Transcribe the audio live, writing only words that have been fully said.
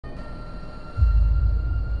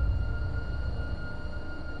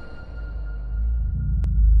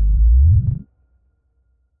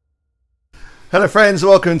Hello friends,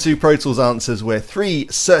 welcome to Pro Tools Answers, where three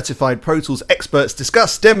certified Pro Tools experts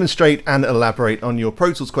discuss, demonstrate and elaborate on your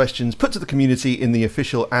Pro Tools questions put to the community in the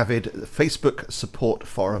official Avid Facebook support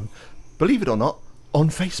forum. Believe it or not, on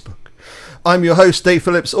Facebook. I'm your host, Dave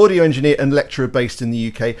Phillips, audio engineer and lecturer based in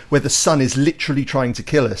the UK, where the sun is literally trying to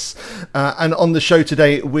kill us. And on the show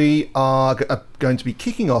today, we are going to be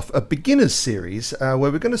kicking off a beginners series where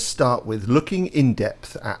we're going to start with looking in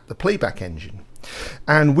depth at the Playback Engine.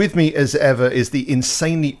 And with me as ever is the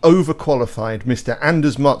insanely overqualified Mr.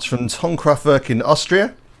 Anders Motz from Tonkraftwerk in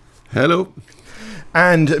Austria. Hello.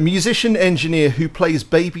 And a musician engineer who plays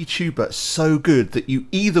baby tuba so good that you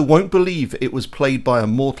either won't believe it was played by a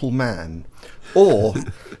mortal man or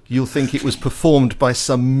you'll think it was performed by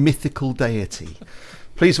some mythical deity.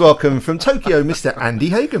 Please welcome from Tokyo, Mr. Andy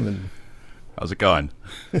Hageman. How's it going?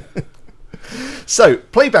 So,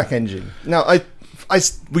 Playback Engine. Now,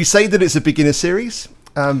 we say that it's a beginner series,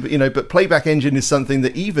 but Playback Engine is something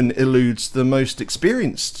that even eludes the most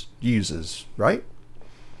experienced users, right?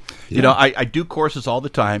 Yeah. You know, I do courses all the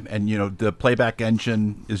time, and, you know, the Playback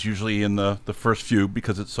Engine is usually in the first few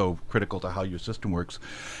because it's so critical to how your system works.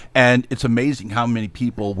 And it's amazing how many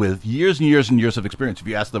people with years and years and years of experience, if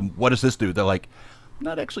you ask them, what does this do? They're like, I'm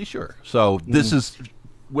not actually sure. So this is,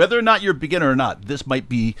 whether or not you're a beginner or not, this might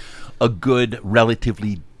be a good,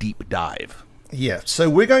 relatively deep dive. Yeah, so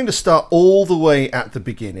we're going to start all the way at the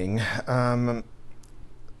beginning. Let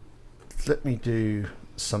me do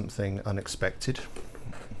something unexpected.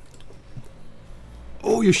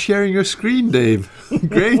 Oh, you're sharing your screen, Dave.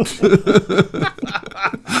 Great.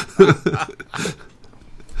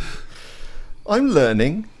 I'm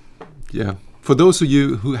learning. Yeah. For those of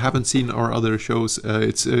you who haven't seen our other shows,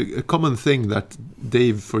 it's a common thing that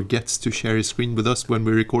Dave forgets to share his screen with us when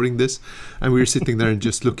we're recording this. And we're sitting there and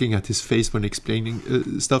just looking at his face when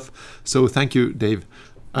explaining stuff. So thank you, Dave.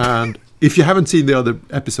 And if you haven't seen the other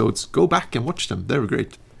episodes, go back and watch them. They were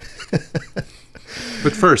great.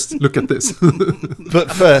 But first, look at this.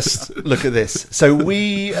 So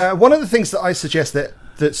one of the things that I suggest that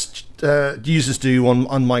users do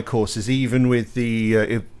on my courses, even with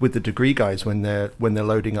the degree guys when they're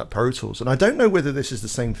loading up Pro Tools, and I don't know whether this is the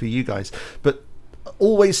same for you guys, but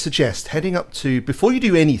always suggest heading up to, before you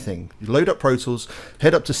do anything, you load up Pro Tools,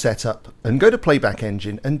 head up to Setup, and go to Playback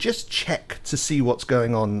Engine, and just check to see what's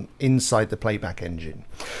going on inside the Playback Engine.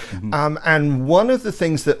 Mm-hmm. And one of the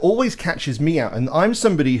things that always catches me out, and I'm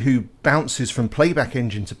somebody who bounces from Playback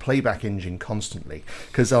Engine to Playback Engine constantly,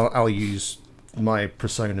 because I'll use my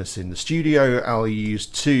Presonus in the studio, I'll use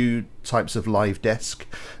two types of live desk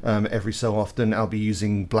every so often. I'll be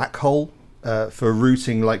using Black Hole for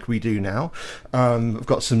routing like we do now. I've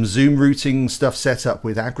got some Zoom routing stuff set up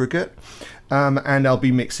with aggregate, and I'll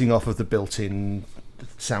be mixing off of the built-in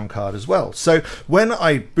sound card as well. So when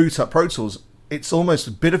I boot up Pro Tools, it's almost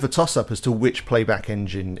a bit of a toss-up as to which Playback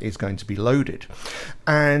Engine is going to be loaded.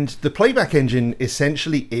 And the Playback Engine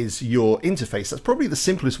essentially is your interface. That's probably the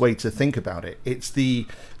simplest way to think about it. It's the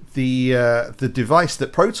device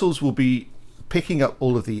that Pro Tools will be picking up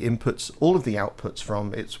all of the inputs, all of the outputs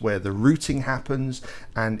from. It's where the routing happens,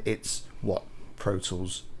 and it's what Pro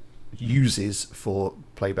Tools uses for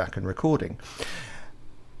playback and recording.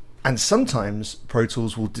 And sometimes Pro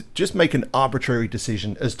Tools will just make an arbitrary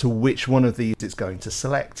decision as to which one of these it's going to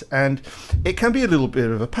select. And it can be a little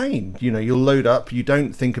bit of a pain. You know, you'll load up, you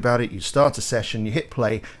don't think about it, you start a session, you hit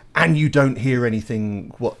play, and you don't hear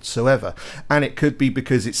anything whatsoever. And it could be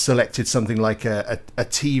because it's selected something like a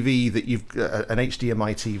TV that you've an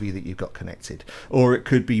HDMI TV that you've got connected, or it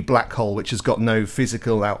could be Black Hole, which has got no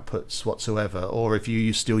physical outputs whatsoever. Or if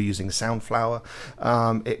you're still using Soundflower,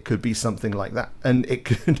 it could be something like that, and it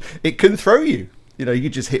can throw you. You know, you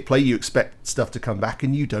just hit play, you expect stuff to come back,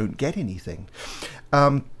 and you don't get anything.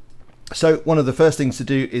 So one of the first things to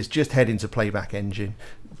do is just head into Playback Engine,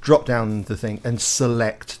 drop down the thing and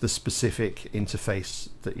select the specific interface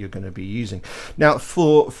that you're going to be using. Now,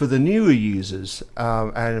 for the newer users,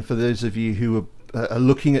 and for those of you who are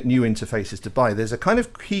looking at new interfaces to buy, there's a kind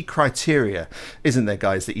of key criteria, isn't there,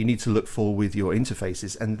 guys, that you need to look for with your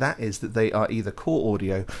interfaces, and that is that they are either Core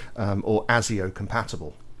Audio or ASIO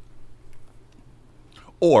compatible.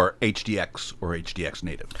 Or HDX or HDX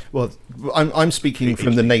native. Well, I'm speaking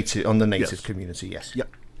from the native yes. community. Yes. Yep.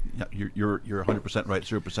 Yeah, you're 100% right,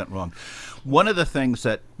 0% wrong. One of the things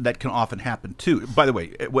that can often happen too. By the way,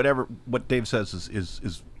 what Dave says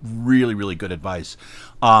is really, really good advice.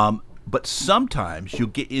 But sometimes you'll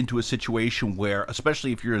get into a situation where,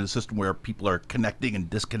 especially if you're in a system where people are connecting and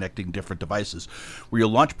disconnecting different devices, where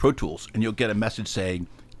you'll launch Pro Tools and you'll get a message saying,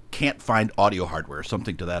 can't find audio hardware, or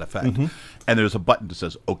something to that effect. Mm-hmm. And there's a button that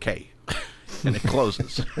says, okay. and it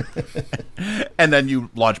closes. And then you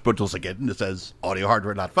launch Pro Tools again, and it says audio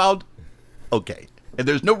hardware not found. Okay. And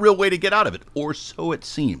there's no real way to get out of it, or so it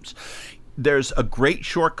seems. There's a great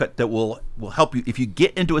shortcut that will help you if you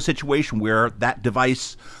get into a situation where that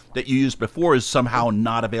device that you used before is somehow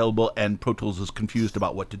not available and Pro Tools is confused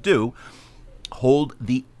about what to do. Hold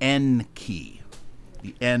the N key,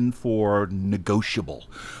 the N for negotiable.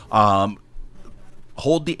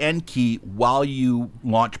 Hold the N key while you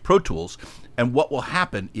launch Pro Tools, and what will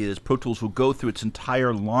happen is Pro Tools will go through its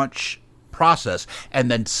entire launch process and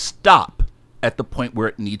then stop at the point where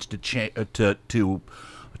it needs to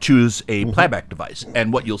choose a playback device.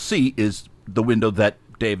 And what you'll see is the window that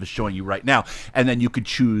Dave is showing you right now, and then you could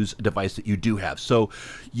choose a device that you do have. So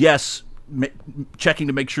yes, checking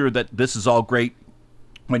to make sure that this is all great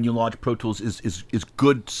when you launch Pro Tools is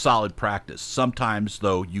good, solid practice. Sometimes,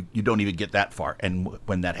 though, you don't even get that far. And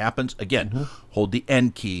when that happens, again, hold the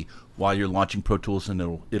N key while you're launching Pro Tools,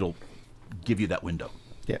 and it'll give you that window.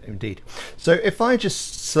 Yeah, indeed. So if I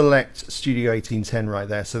just select Studio 1810 right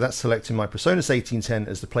there, so that's selecting my PreSonus 1810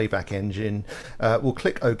 as the playback engine, we'll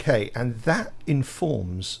click OK, and that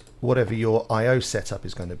informs whatever your I/O setup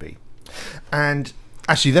is going to be. And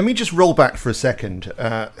actually, let me just roll back for a second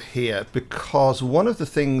here, because one of the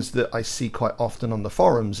things that I see quite often on the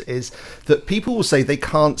forums is that people will say they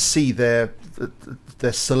can't see their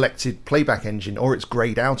selected playback engine, or it's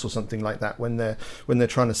grayed out or something like that when they're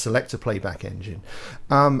trying to select a playback engine,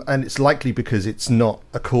 and it's likely because it's not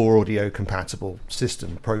a core audio compatible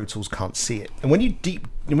system. Pro Tools can't see it, and when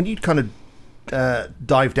you kind of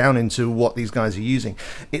dive down into what these guys are using,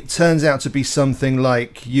 it turns out to be something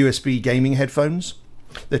like USB gaming headphones.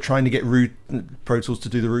 They're trying to get Pro Tools to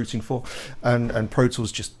do the routing for, and Pro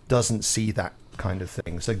Tools just doesn't see that kind of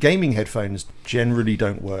thing. So gaming headphones generally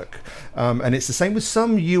don't work, and it's the same with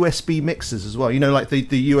some USB mixers as well. You know, like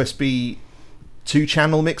the USB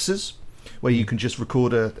 2-channel mixers, where you can just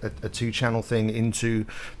record a 2-channel thing into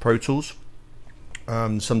Pro Tools.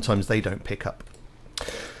 Sometimes they don't pick up.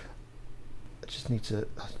 I just need to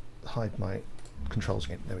hide my controls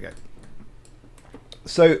again. There we go.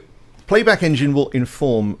 So Playback Engine will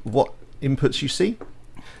inform what inputs you see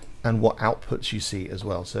and what outputs you see as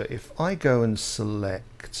well. So if I go and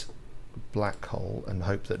select black hole and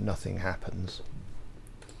hope that nothing happens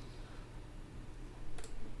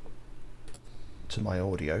to my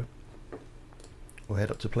audio, we'll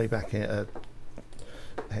head up to playback, head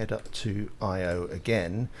up to I/O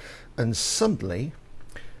again, and suddenly,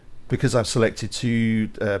 because I've selected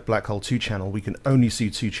black hole 2-channel, we can only see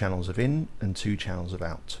 2 channels of in and 2 channels of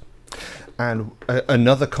out. And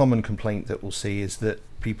another common complaint that we'll see is that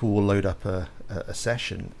people will load up a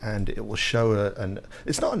session, and it will show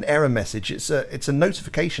it's not an error message, it's a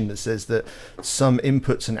notification that says that some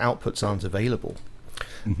inputs and outputs aren't available.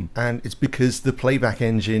 And it's because the playback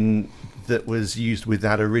engine that was used with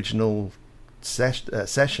that original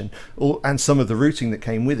session, and some of the routing that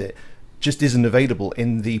came with it, just isn't available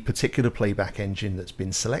in the particular playback engine that's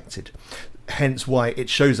been selected. Hence why it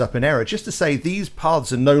shows up an error, just to say these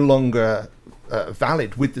paths are no longer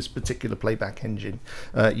valid with this particular playback engine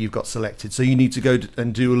you've got selected. So you need to go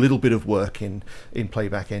and do a little bit of work in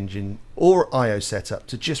Playback Engine or I/O setup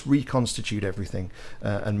to just reconstitute everything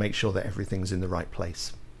and make sure that everything's in the right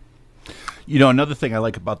place. You know, another thing I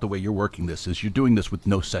like about the way you're working this is you're doing this with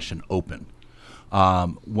no session open.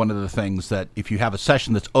 One of the things that if you have a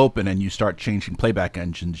session that's open and you start changing playback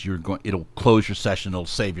engines, it'll close your session, it'll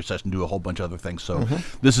save your session, do a whole bunch of other things. So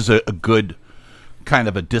this is a good kind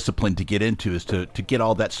of a discipline to get into, is to get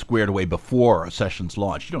all that squared away before a session's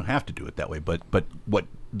launched. You don't have to do it that way, but what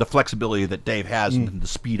the flexibility that Dave has and the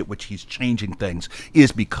speed at which he's changing things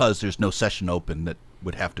is because there's no session open that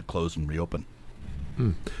would have to close and reopen.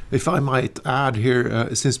 If I might add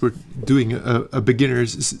here, since we're doing a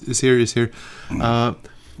beginner's series here,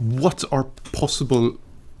 what are possible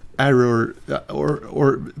error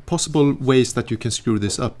or possible ways that you can screw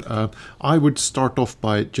this up? I would start off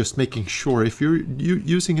by just making sure, if you're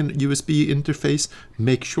using a USB interface,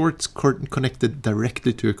 make sure it's connected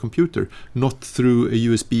directly to a computer, not through a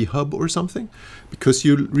USB hub or something, because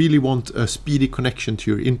you really want a speedy connection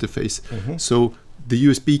to your interface. So the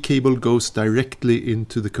USB cable goes directly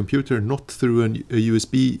into the computer, not through a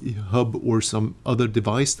USB hub or some other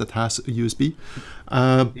device that has a USB.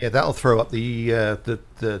 Yeah, that'll throw up the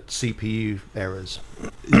CPU errors.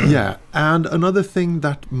 Yeah, and another thing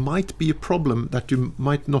that might be a problem that you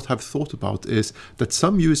might not have thought about is that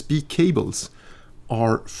some USB cables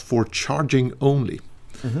are for charging only.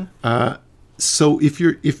 So if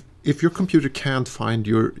if your computer can't find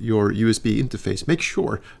your USB interface, make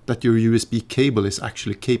sure that your USB cable is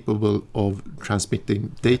actually capable of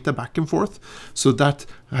transmitting data back and forth. So that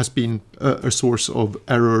has been a source of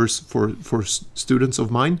errors for students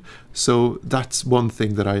of mine. So that's one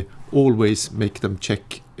thing that I always make them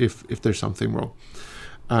check if there's something wrong.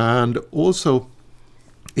 And also,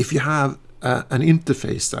 if you have an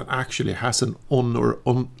interface that actually has an on or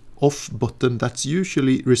off button, that's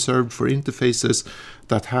usually reserved for interfaces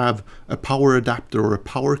that have a power adapter or a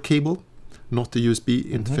power cable, not a USB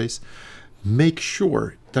interface. Make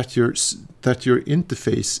sure that your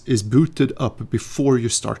interface is booted up before you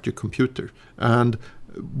start your computer. And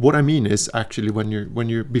what I mean is actually when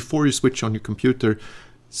you before you switch on your computer,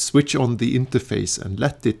 switch on the interface and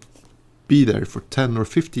let it be there for 10 or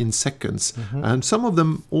 15 seconds. And some of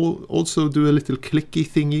them also do a little clicky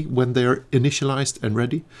thingy when they are initialized and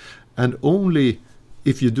ready. And only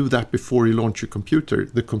if you do that before you launch your computer,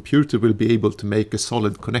 the computer will be able to make a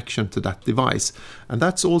solid connection to that device. And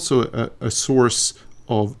that's also a source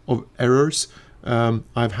of errors.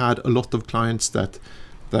 I've had a lot of clients that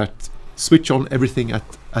switch on everything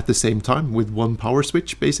at the same time with one power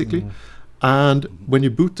switch, basically. And when you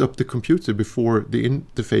boot up the computer before the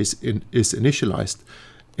interface is initialized,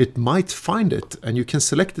 it might find it, and you can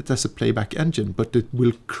select it as a playback engine, but it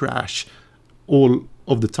will crash all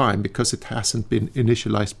of the time because it hasn't been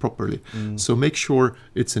initialized properly. So make sure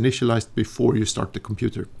it's initialized before you start the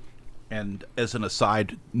computer. And as an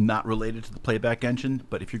aside, not related to the playback engine,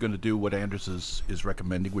 but if you're going to do what Anders is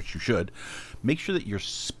recommending, which you should, make sure that your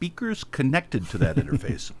speakers connected to that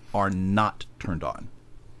interface are not turned on.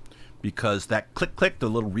 Because that click, the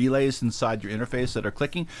little relays inside your interface that are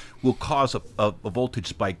clicking, will cause a voltage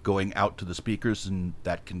spike going out to the speakers, and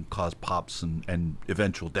that can cause pops and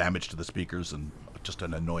eventual damage to the speakers and just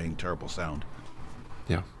an annoying, terrible sound.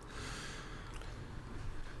 Yeah.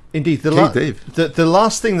 Indeed. The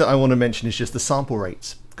last thing that I want to mention is just the sample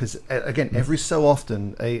rates. Because, again, every so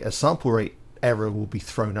often, a sample rate error will be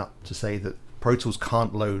thrown up to say that Pro Tools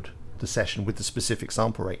can't load the session with the specific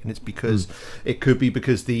sample rate, and it's because it could be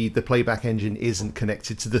because the playback engine isn't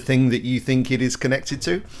connected to the thing that you think it is connected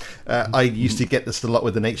to. I used to get this a lot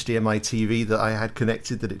with an HDMI TV that I had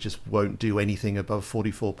connected, that it just won't do anything above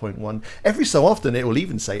 44.1. Every so often it will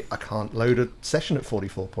even say I can't load a session at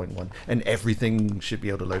 44.1, and everything should be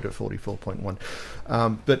able to load at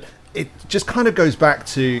 44.1. But it just kind of goes back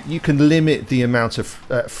to, you can limit the amount of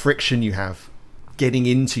friction you have getting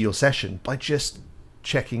into your session by just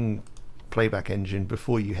checking Playback Engine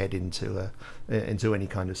before you head into any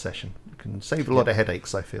kind of session. You can save a lot of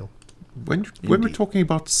headaches, I feel. When we're talking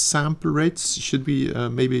about sample rates, should we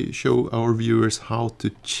maybe show our viewers how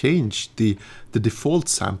to change the default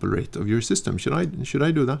sample rate of your system? Should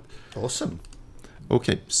I do that? Awesome.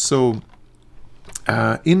 Okay, so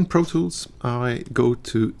in Pro Tools, I go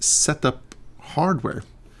to Setup Hardware.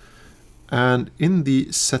 And in the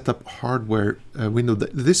Setup Hardware window,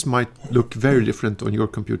 this might look very different on your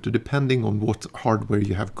computer depending on what hardware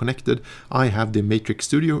you have connected. I have the Matrix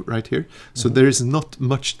Studio right here, so there is not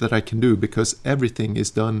much that I can do because everything is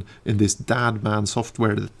done in this Dadman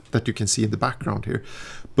software that you can see in the background here.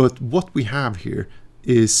 But what we have here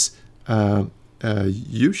is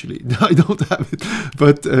usually, I don't have it,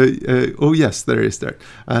 but oh yes, there is there.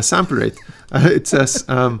 Sample rate. It says...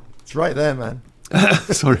 it's right there, man.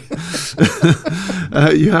 Sorry.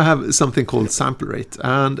 You have something called sample rate,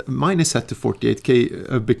 and mine is set to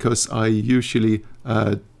 48K because I usually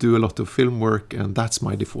do a lot of film work, and that's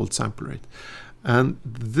my default sample rate. And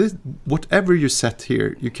whatever you set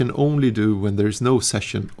here, you can only do when there's no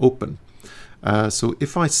session open. So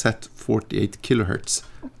if I set 48 kilohertz,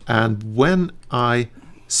 and when I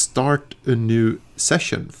start a new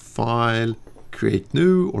session, file, create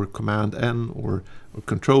new, or Command N, or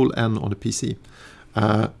Control N on the PC,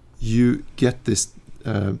 you get this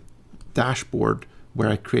dashboard where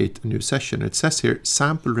I create a new session. It says here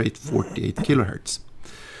sample rate 48 kilohertz.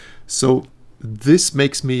 So this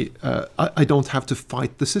makes me I don't have to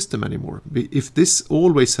fight the system anymore. If this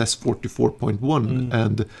always says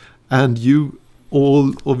 44.1 and you,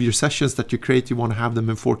 all of your sessions that you create, you want to have them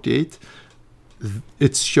in 48,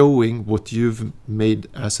 it's showing what you've made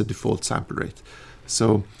as a default sample rate.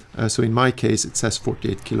 So in my case, it says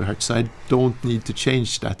 48 kilohertz. So I don't need to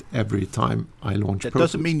change that every time I launch. That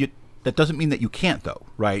doesn't mean that you can't, though,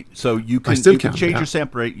 right? So you can change your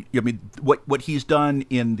sample rate. I mean, what he's done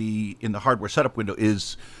in the hardware setup window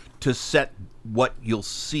is to set what you'll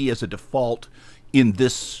see as a default in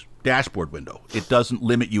this dashboard window. It doesn't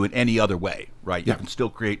limit you in any other way, right? You Yeah. can still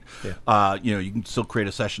create, you can still create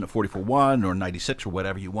a session at 44.1 or 96 or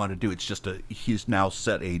whatever you want to do. It's just he's now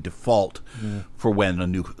set a default for when a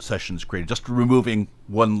new session is created, just removing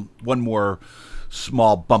one more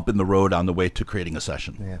small bump in the road on the way to creating a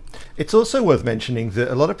session. Yeah, it's also worth mentioning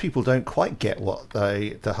that a lot of people don't quite get what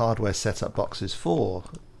the hardware setup box is for.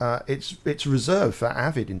 It's reserved for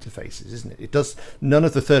Avid interfaces, isn't it? It does none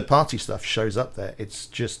of the third-party stuff shows up there. It's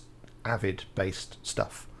just Avid-based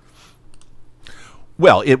stuff.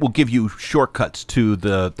 Well, it will give you shortcuts to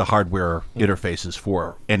the hardware interfaces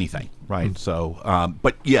for anything, right? So,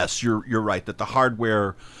 but yes, you're right that the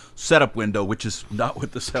hardware setup window, which is not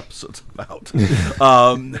what this episode's about,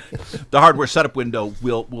 the hardware setup window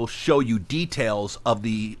will show you details of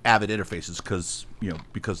the Avid interfaces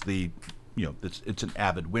because it's an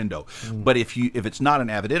Avid window. But if it's not an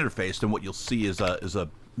Avid interface, then what you'll see is a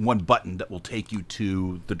one button that will take you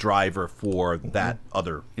to the driver for that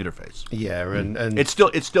other interface. Yeah, and it's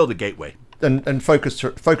still the gateway. And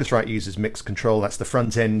Focusrite uses mixed control. That's the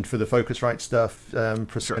front end for the Focusrite stuff.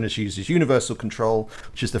 Presonus uses universal control,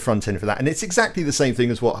 which is the front end for that. And it's exactly the same thing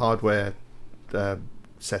as what hardware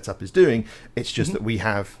setup is doing. It's just that we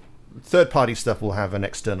have third-party stuff will have an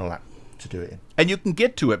external app to do it in. And you can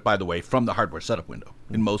get to it, by the way, from the hardware setup window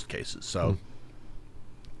in most cases. So.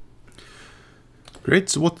 Great.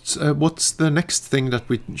 So what's the next thing that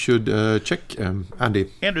we should check,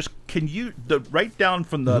 Andy? Anders, can you write down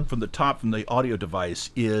from the top from the audio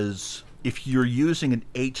device is if you're using an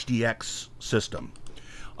HDX system,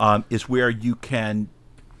 is where you can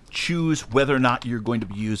choose whether or not you're going to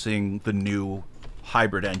be using the new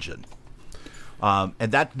hybrid engine.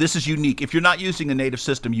 And this is unique. If you're not using a native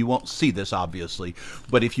system, you won't see this, obviously.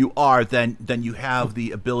 But if you are, then you have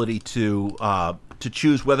the ability to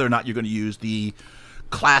choose whether or not you're going to use the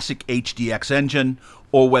classic HDX engine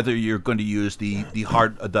or whether you're going to use the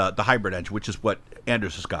hybrid engine, which is what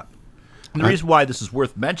Anders has got. And the reason why this is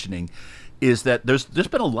worth mentioning is that there's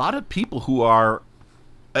been a lot of people who are,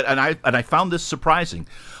 and I found this surprising,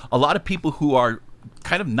 a lot of people who are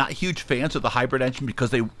kind of not huge fans of the hybrid engine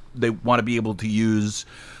because they want to be able to use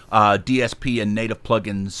DSP and native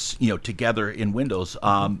plugins together in Windows.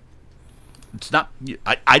 It's not.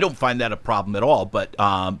 I don't find that a problem at all. But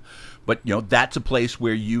that's a place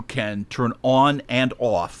where you can turn on and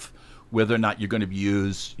off whether or not you're going to be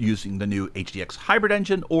using the new HDX hybrid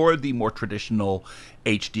engine or the more traditional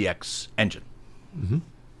HDX engine. Mm-hmm.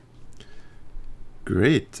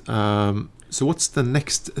 Great. So what's the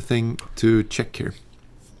next thing to check here?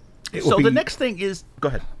 So the next thing is, go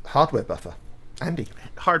ahead. Hardware buffer. Andy.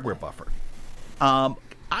 Hardware buffer.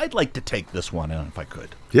 I'd like to take this one on if I could.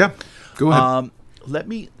 Yeah, go ahead. Let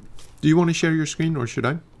me... Do you want to share your screen or should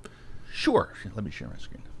I? Sure. Let me share my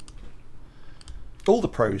screen. All the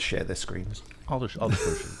pros share their screens. All the pros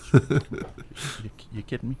share their screens. You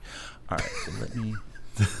kidding me? All right, so let me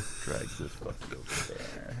drag this button over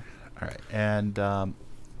there. All right, and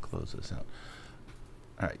close this out.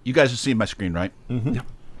 All right, you guys are seeing my screen, right? Mm-hmm. Yeah.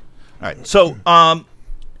 All right, so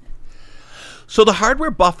so the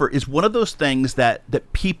hardware buffer is one of those things that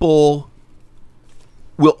people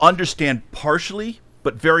will understand partially,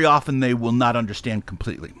 but very often they will not understand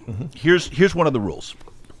completely. Mm-hmm. Here's one of the rules.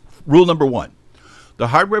 Rule number one: the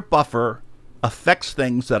hardware buffer affects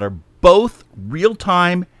things that are both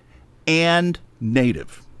real-time and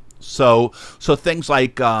native. So things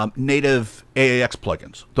like native AAX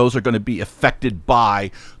plugins, those are going to be affected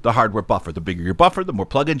by the hardware buffer. The bigger your buffer, the more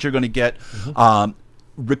plugins you're going to get. Mm-hmm.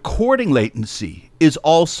 Recording latency is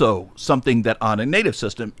also something that on a native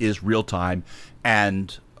system is real-time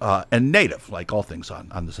and native, like all things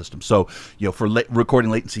on the system. So for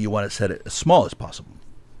recording latency, you want to set it as small as possible.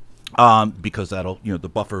 Because that'll, the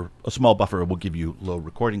buffer, a small buffer will give you low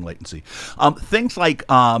recording latency. Things like,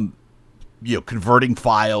 converting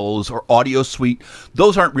files or audio suite,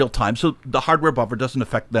 those aren't real time. So the hardware buffer doesn't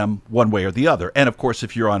affect them one way or the other. And of course,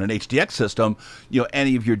 if you're on an HDX system,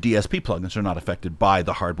 any of your DSP plugins are not affected by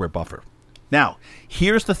the hardware buffer. Now,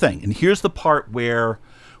 here's the thing, and here's the part where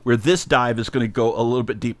this dive is going to go a little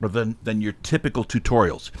bit deeper than your typical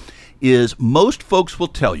tutorials, is most folks will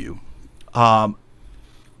tell you,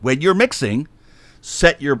 when you're mixing,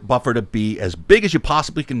 set your buffer to be as big as you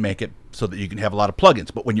possibly can make it so that you can have a lot of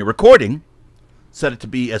plugins. But when you're recording, set it to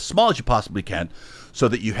be as small as you possibly can so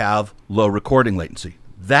that you have low recording latency.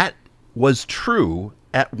 That was true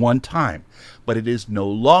at one time, but it is no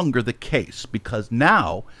longer the case because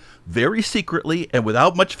now, very secretly and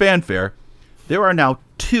without much fanfare, there are now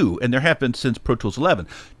two, and there have been since Pro Tools 11,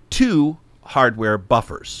 two hardware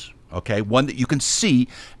buffers. Okay, one that you can see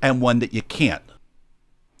and one that you can't.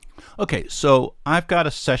 Okay, so I've got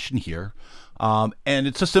a session here, and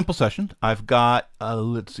it's a simple session. I've got,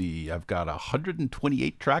 let's see, I've got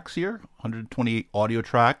 128 tracks here, 128 audio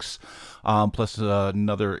tracks, plus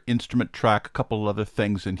another instrument track, a couple of other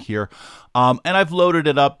things in here. And I've loaded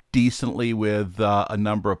it up decently with a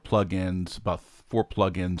number of plugins, about 4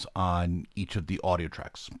 plugins on each of the audio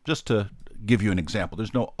tracks, just to give you an example.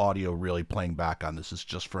 There's no audio really playing back on this. It's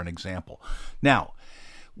just for an example. Now,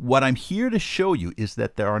 what I'm here to show you is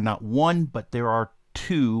that there are not one, but there are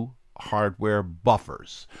 2 hardware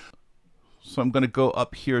buffers. So I'm going to go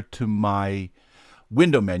up here to my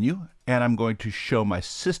window menu, and I'm going to show my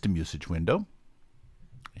system usage window.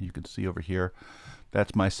 And you can see over here,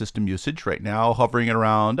 that's my system usage right now, hovering at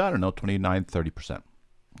around, I don't know, 29, 30%.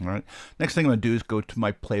 All right. Next thing I'm going to do is go to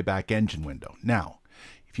my Playback Engine window. Now,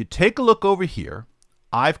 if you take a look over here,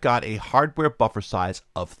 I've got a hardware buffer size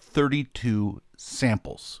of 32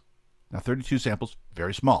 samples. Now, 32 samples,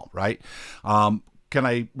 very small, right? Can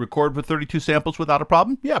I record with 32 samples without a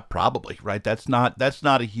problem? Yeah, probably, right? That's not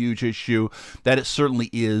a huge issue. That it certainly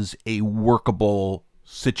is a workable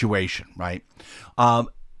situation, right?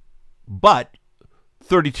 But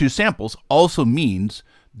 32 samples also means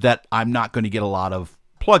that I'm not going to get a lot of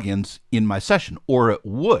plugins in my session, or it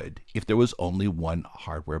would if there was only one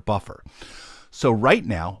hardware buffer. So right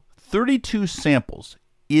now, 32 samples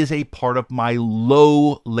is a part of my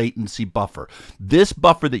low latency buffer. This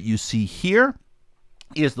buffer that you see here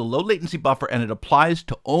is the low latency buffer, and it applies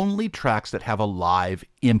to only tracks that have a live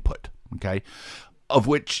input, okay? Of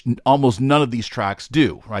which almost none of these tracks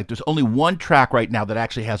do, right? There's only one track right now that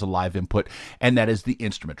actually has a live input, and that is the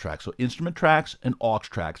instrument track. So instrument tracks and aux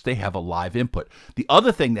tracks, they have a live input. The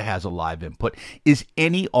other thing that has a live input is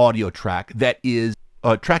any audio track that is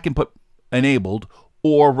track input enabled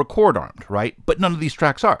or record armed, right? But none of these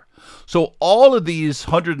tracks are. So all of these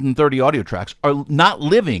 130 audio tracks are not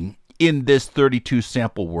living in this 32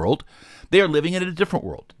 sample world. They are living in a different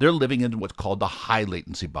world. They're living in what's called the high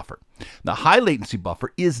latency buffer. The high latency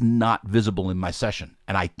buffer is not visible in my session,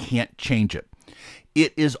 and I can't change it.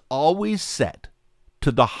 It is always set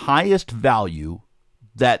to the highest value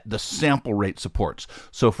that the sample rate supports.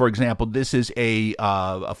 So for example, this is a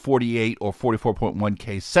 48 or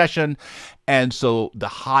 44.1K session, and so the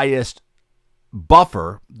highest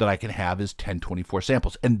buffer that I can have is 1024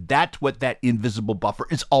 samples, and that's what that invisible buffer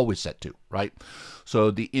is always set to, right?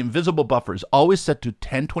 So the invisible buffer is always set to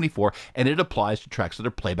 1024, and it applies to tracks that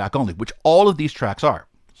are playback only, which all of these tracks are.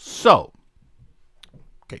 So,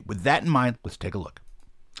 okay, with that in mind, let's take a look.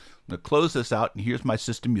 I'm going to close this out, and here's my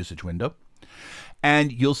system usage window.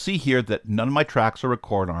 And you'll see here that none of my tracks are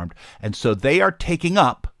record armed, and so they are taking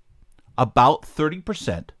up about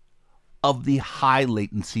 30% of the high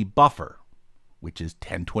latency buffer, which is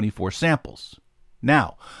 1024 samples.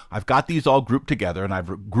 Now, I've got these all grouped together, and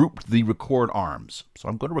I've grouped the record arms. So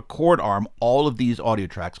I'm going to record arm all of these audio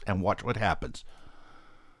tracks and watch what happens.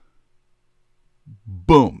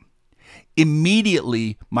 Boom.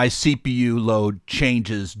 Immediately, my CPU load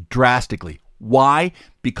changes drastically. Why?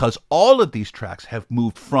 Because all of these tracks have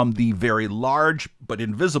moved from the very large but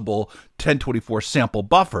invisible 1024 sample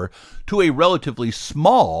buffer to a relatively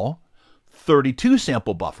small 32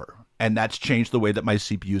 sample buffer. And that's changed the way that my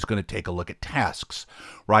CPU is going to take a look at tasks,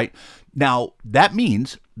 right? Now, that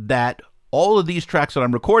means that all of these tracks that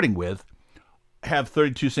I'm recording with have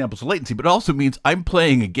 32 samples of latency, but it also means I'm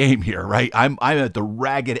playing a game here, right? I'm at the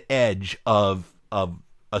ragged edge of a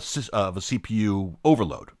CPU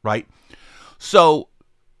overload, right? So,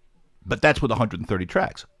 but that's with 130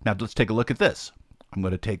 tracks. Now, let's take a look at this. I'm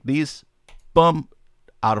going to take these, boom,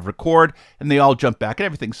 out of record, and they all jump back, and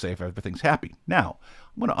everything's safe, everything's happy. Now,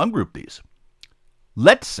 I'm going to ungroup these.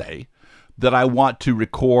 Let's say that I want to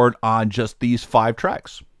record on just these 5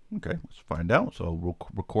 tracks. Okay, let's find out. So we'll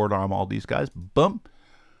record on all these guys. Boom.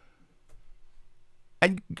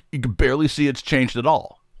 And you can barely see it's changed at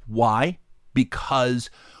all. Why?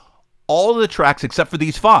 Because all of the tracks except for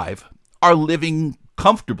these 5 are living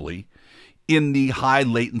comfortably in the high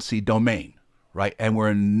latency domain, right? And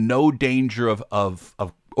we're in no danger of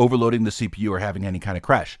overloading the CPU or having any kind of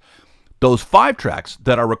crash. Those 5 tracks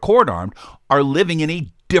that are record armed are living in a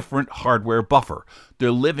different hardware buffer.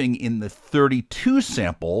 They're living in the 32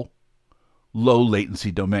 sample low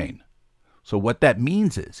latency domain. So what that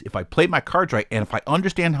means is if I play my cards right and if I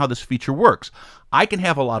understand how this feature works, I can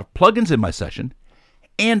have a lot of plugins in my session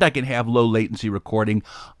and I can have low latency recording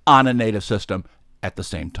on a native system at the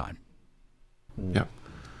same time. Yeah.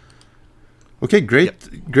 Okay,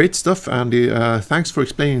 great stuff, Andy. Thanks for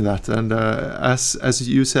explaining that. And as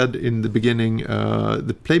you said in the beginning,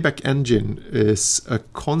 the Playback Engine is a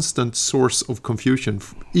constant source of confusion,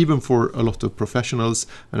 even for a lot of professionals.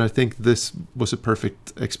 And I think this was a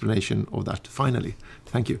perfect explanation of that. Finally,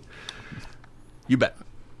 thank you. You bet.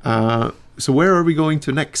 So where are we going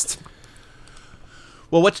to next?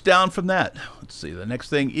 Well, what's down from that? Let's see. The next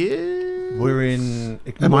thing is We're in.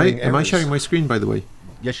 Am I sharing my screen, by the way?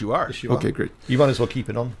 Yes, you are. Yes, you Okay, are. great. You might as well keep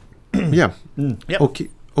it on. Yeah. Yep.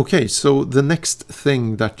 Okay. So the next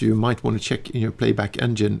thing that you might want to check in your Playback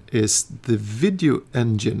Engine is the video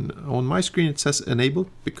engine. On my screen it says enable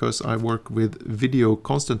because I work with video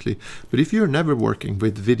constantly. But if you're never working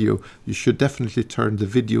with video, you should definitely turn the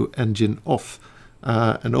video engine off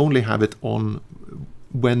and only have it on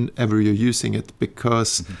whenever you're using it,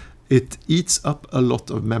 because it eats up a lot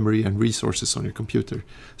of memory and resources on your computer.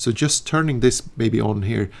 So just turning this maybe on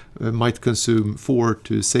here might consume 4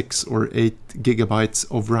 to 6 or 8 gigabytes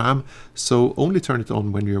of RAM. So only turn it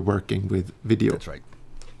on when you're working with video. That's right.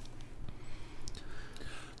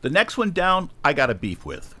 The next one down, I got a beef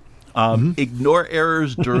with. Ignore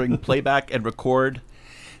errors during playback and record.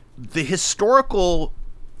 The historical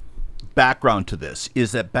background to this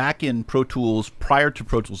is that back in Pro Tools, prior to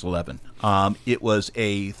Pro Tools 11, it was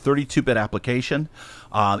a 32-bit application.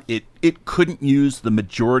 It couldn't use the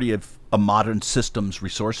majority of a modern system's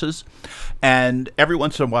resources, and every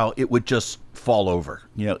once in a while it would just fall over.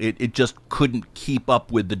 It just couldn't keep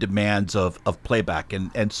up with the demands of playback,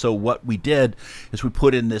 and so what we did is we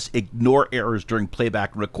put in this ignore errors during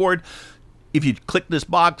playback and record. If you click this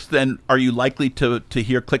box, then are you likely to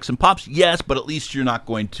hear clicks and pops? Yes, but at least you're not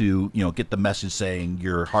going to get the message saying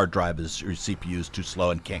your hard drive or your CPU is too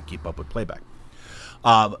slow and can't keep up with playback.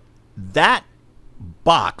 That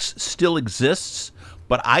box still exists,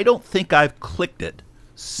 but I don't think I've clicked it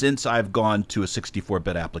since I've gone to a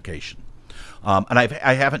 64-bit application, and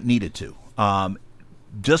I haven't needed to.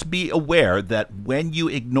 Just be aware that when you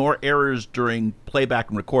ignore errors during playback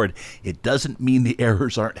and record, it doesn't mean the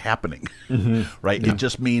errors aren't happening, right? Yeah. It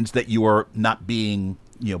just means that you are not being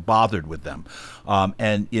bothered with them.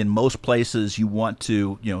 And in most places, you want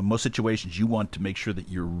to, in most situations, you want to make sure that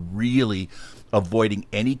you're really avoiding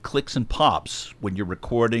any clicks and pops when you're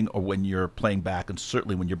recording or when you're playing back, and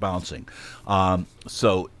certainly when you're bouncing.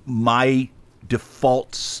 So my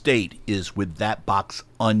default state is with that box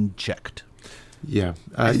unchecked. Yeah,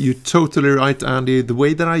 you're totally right, Andy. The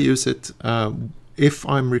way that I use it, if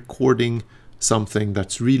I'm recording something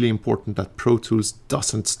that's really important that Pro Tools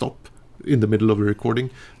doesn't stop in the middle of a recording,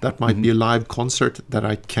 that might be a live concert that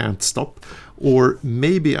I can't stop, or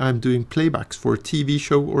maybe I'm doing playbacks for a TV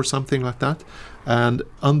show or something like that, and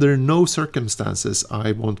under no circumstances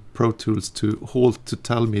I want Pro Tools to halt to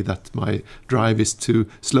tell me that my drive is too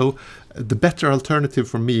slow. The better alternative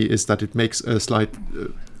for me is that it makes a slight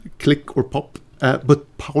click or pop,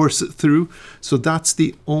 but powers through. So that's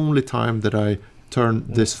the only time that I turn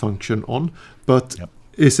this function on. But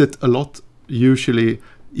is it a lot? Usually,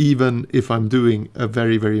 even if I'm doing a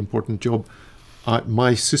very, very important job,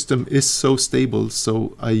 my system is so stable,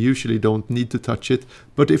 so I usually don't need to touch it.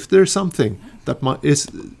 But if there's something that is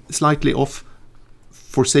slightly off,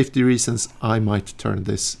 for safety reasons, I might turn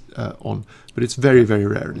this on. But it's very, very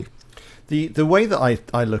rarely. The way that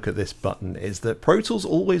I look at this button is that Pro Tools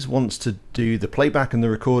always wants to do the playback and the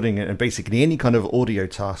recording and basically any kind of audio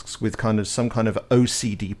tasks with kind of some kind of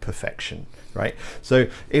OCD perfection, right? So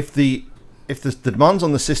if the demands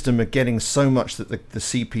on the system are getting so much that the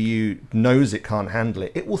CPU knows it can't handle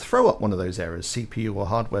it, it will throw up one of those errors, CPU or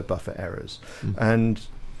hardware buffer errors. And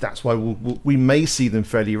that's why we may see them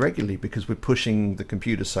fairly regularly, because we're pushing the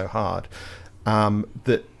computer so hard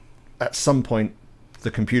that at some point the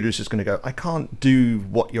computer is just going to go, I can't do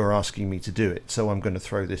what you're asking me to do it, so I'm going to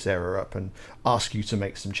throw this error up and ask you to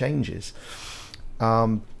make some changes.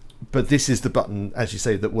 But this is the button, as you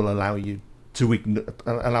say, that will allow you to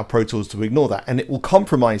allow Pro Tools to ignore that, and it will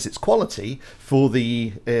compromise its quality for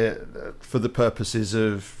the purposes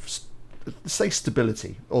of, say,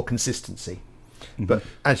 stability or consistency. But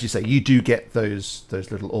as you say, you do get those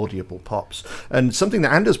little audible pops. And something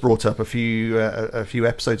that Anders brought up a few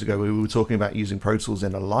episodes ago, we were talking about using Pro Tools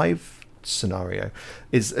in a live scenario,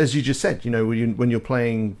 is, as you just said, when you're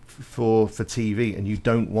playing for TV and you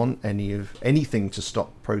don't want anything to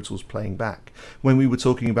stop Pro Tools playing back. When we were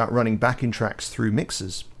talking about running backing tracks through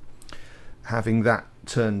mixers, having that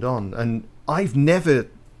turned on, and I've never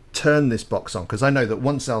turned this box on because I know that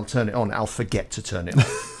once I'll turn it on, I'll forget to turn it on.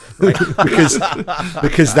 Right?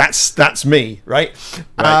 because that's me, right?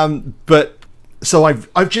 But So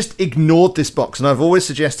I've just ignored this box, and I've always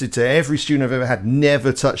suggested to every student I've ever had,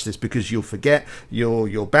 never touch this, because you'll forget,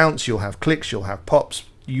 you'll bounce, you'll have clicks, you'll have pops.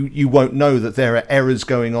 You won't know that there are errors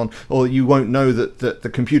going on, or you won't know that the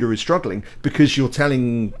computer is struggling because you're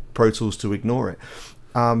telling Pro Tools to ignore it.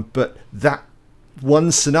 But that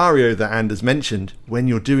one scenario that Anders mentioned, when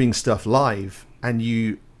you're doing stuff live and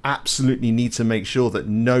you absolutely need to make sure that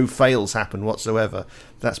no fails happen whatsoever,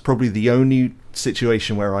 that's probably the only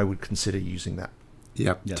situation where I would consider using that.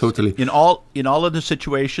 Yeah, Yes. totally. In all other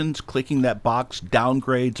situations, clicking that box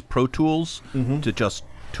downgrades Pro Tools to just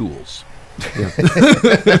tools.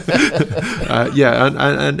 Yeah,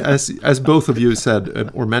 and as both of you said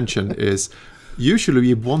or mentioned, is usually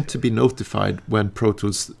we want to be notified when Pro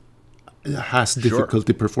Tools has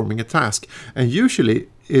difficulty performing a task, and usually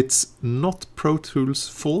it's not Pro Tools'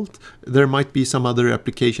 fault. There might be some other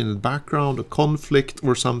application in the background, a conflict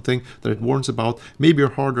or something that it warns about. Maybe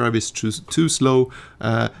your hard drive is too slow,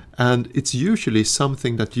 and it's usually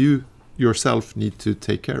something that you yourself need to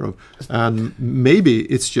take care of. And maybe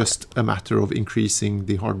it's just a matter of increasing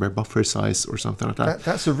the hardware buffer size or something like that.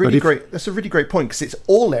 That's a really great point, because it's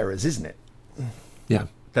all errors, isn't it? Yeah,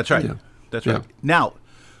 That's right. Yeah. That's right. Yeah. Now,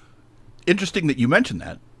 interesting that you mentioned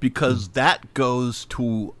that, because that goes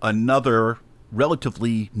to another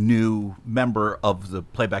relatively new member of the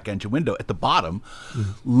Playback Engine window at the bottom,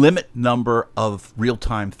 limit number of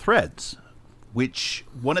real-time threads, which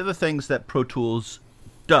one of the things that Pro Tools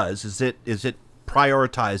does is it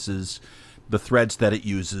prioritizes the threads that it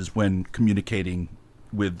uses when communicating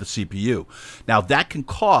with the CPU. Now, that can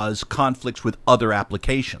cause conflicts with other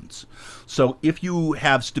applications. So if you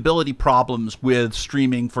have stability problems with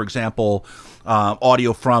streaming, for example,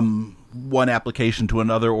 audio from one application to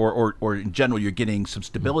another, or in general you're getting some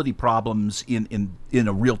stability problems in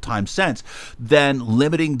a real-time sense, then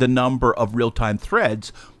limiting the number of real-time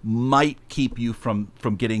threads might keep you from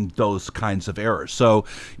getting those kinds of errors. So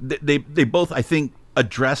they both, I think,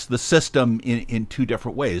 address the system in two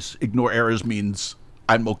different ways. Ignore errors means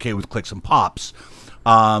I'm okay with clicks and pops.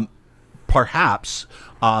 Perhaps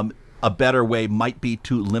a better way might be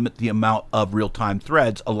to limit the amount of real-time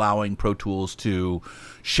threads, allowing Pro Tools to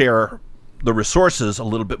share the resources a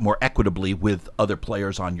little bit more equitably with other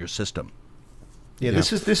players on your system. Yeah,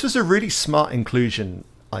 this was a really smart inclusion,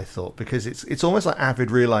 I thought, because it's almost like Avid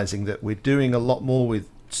realizing that we're doing a lot more with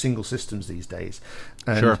single systems these days,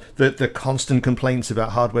 and the constant complaints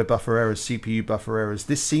about hardware buffer errors, CPU buffer errors.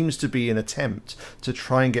 This seems to be an attempt to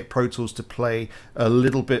try and get Pro Tools to play a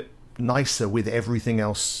little bit nicer with everything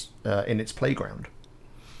else in its playground.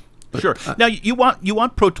 Sure. Now you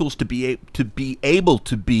want Pro Tools to be able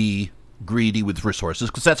to be greedy with resources,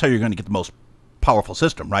 because that's how you're going to get the most powerful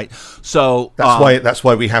system, right? So that's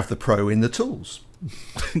why we have the Pro in the tools.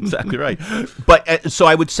 Exactly right. But so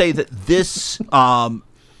I would say that this,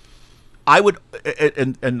 I would,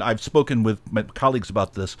 and I've spoken with my colleagues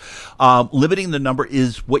about this, limiting the number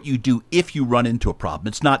is what you do if you run into a problem.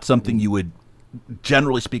 It's not something you would,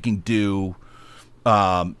 generally speaking, do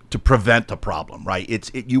to prevent a problem,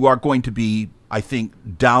 right? You are going to be, I think,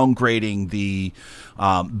 downgrading the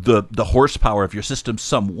horsepower of your system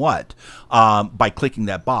somewhat by clicking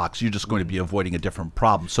that box. You're just going to be avoiding a different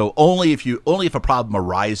problem. So only if a problem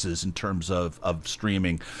arises in terms of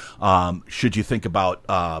streaming, should you think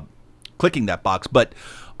about clicking that box. But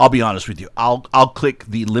I'll be honest with you, I'll click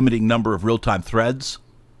the limiting number of real-time threads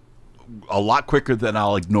a lot quicker than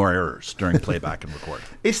I'll ignore errors during playback and record.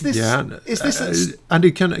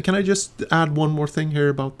 Andy, can I just add one more thing here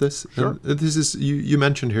about this? Sure. This is you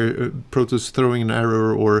mentioned here Pro Tools throwing an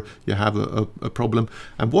error, or you have a problem,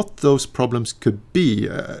 and what those problems could be.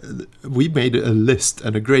 We made a list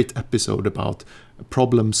and a great episode about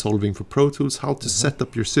problem solving for Pro Tools, how to set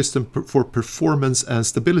up your system for performance and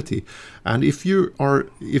stability. And if you are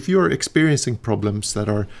experiencing problems that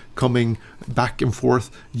are coming back and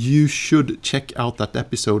forth, you should check out that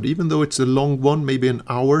episode. Even though it's a long one, maybe an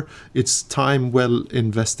hour, it's time well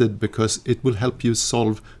invested, because it will help you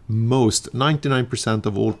solve 99%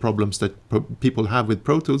 of all problems that people have with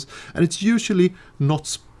Pro Tools. And it's usually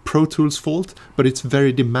not Pro Tools fault, but it's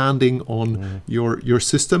very demanding on your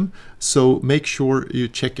system. So make sure you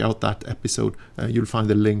check out that episode. You'll find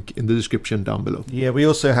the link in the description down below. Yeah, we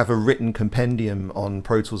also have a written compendium on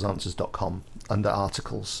protoolsanswers.com under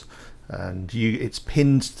articles, and it's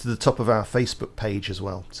pinned to the top of our Facebook page as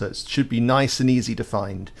well. So it should be nice and easy to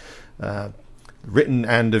find, written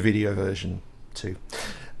and a video version too.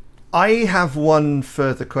 I have one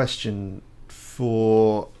further question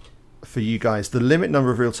for you guys. The limit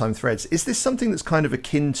number of real-time threads, is this something that's kind of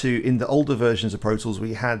akin to, in the older versions of Pro Tools,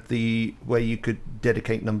 we had where you could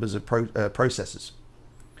dedicate numbers of processors?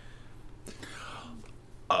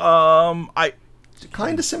 I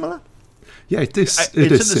Kind of similar. Yeah, it is. it's It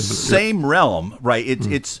in is the similar. same realm, right?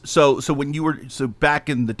 It's so when you were back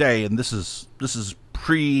in the day, and this is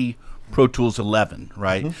pre Pro Tools 11,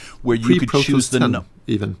 right? Where you could Pro choose Tools 10 the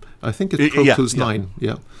even. I think it's Pro yeah, Tools yeah. 9.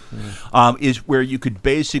 Yeah. is where you could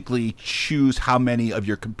basically choose how many of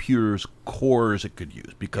your computer's cores it could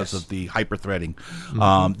use because of the hyperthreading.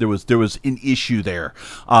 There was an issue there.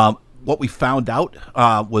 What we found out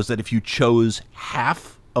was that if you chose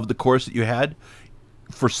half of the cores that you had,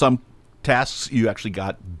 for some tasks you actually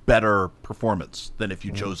got better performance than if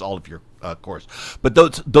you chose all of your cores. But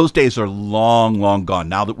those days are long gone.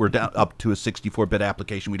 Now that we're down up to a 64-bit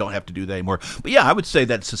application, we don't have to do that anymore. But yeah, I would say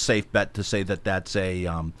that's a safe bet to say that that's a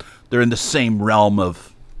they're in the same realm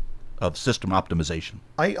of system optimization.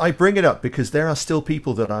 I bring it up because there are still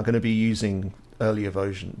people that are going to be using earlier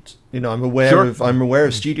versions. You know, I'm aware Sure.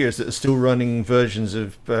 of studios that are still running versions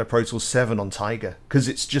of Pro Tools 7 on Tiger because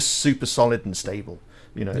it's just super solid and stable.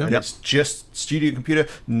 You know, and it's just studio computer,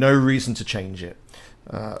 no reason to change it.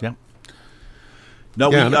 Yeah.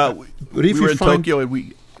 No, Yeah, but if we were you in find- Tokyo and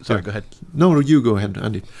we. Sorry, go ahead. No, you go ahead,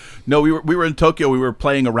 Andy. No, we were in Tokyo. We were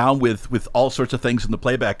playing around with all sorts of things in the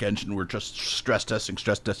Playback Engine. We're just stress testing.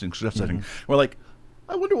 We're like,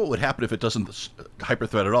 I wonder what would happen if it doesn't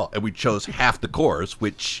hyperthread at all. And we chose half the cores,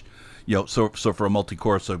 which, you know, so for a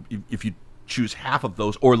multi-core, so if you choose half of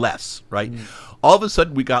those or less, right? All of a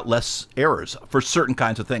sudden we got less errors for certain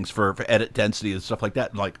kinds of things, for edit density and stuff like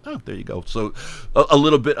that. Like, oh, there you go. So a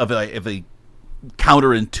little bit of a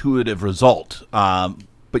counterintuitive result.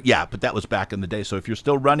 But that was back in the day. So if you're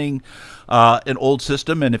still running an old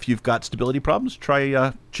system and if you've got stability problems,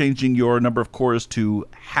 try changing your number of cores to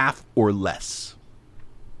half or less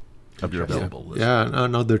of your available list. Yeah,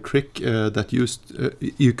 another trick that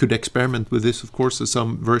you could experiment with this, of course,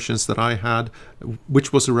 some versions that I had,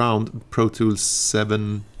 which was around Pro Tools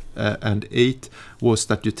 7 and 8, was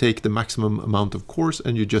that you take the maximum amount of cores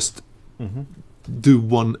and you just do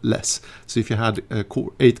one less. So if you had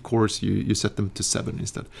 8 cores, you set them to 7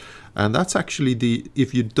 instead. And that's actually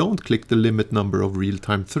if you don't click the limit number of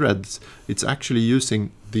real-time threads, it's actually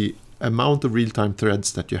using the amount of real-time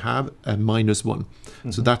threads that you have and -1.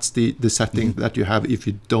 So that's the setting that you have if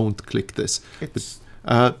you don't click this.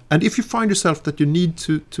 And if you find yourself that you need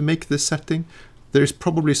to make this setting, there's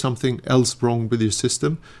probably something else wrong with your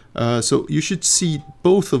system. So you should see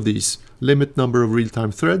both of these, limit number of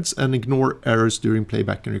real-time threads and ignore errors during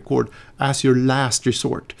playback and record, as your last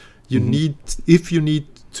resort. If you need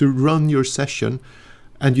to run your session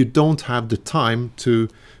and you don't have the time to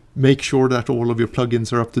make sure that all of your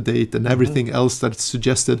plugins are up to date and everything else that's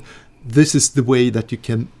suggested, this is the way that you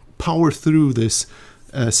can power through this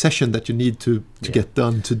session that you need to get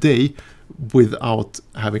done today without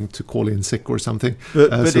having to call in sick or something.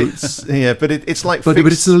 But it's like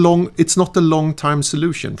it's not a long time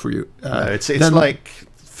solution for you. It's like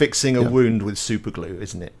fixing a wound with super glue,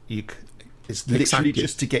 isn't it? It's literally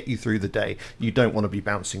just to get you through the day. You don't want to be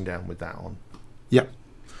bouncing down with that on. Yeah.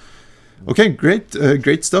 Okay,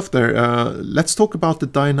 great stuff there. Let's talk about the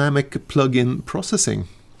dynamic plugin processing.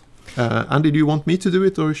 Andy, do you want me to do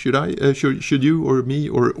it, or should I? Should you, or me,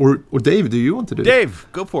 or Dave? Do you want to do it? Dave,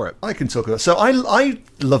 go for it. I can talk about it. So I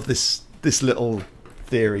love this little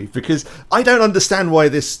theory because I don't understand why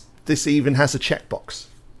this even has a checkbox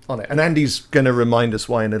on it. And Andy's going to remind us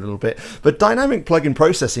why in a little bit. But dynamic plugin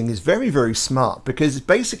processing is very, very smart because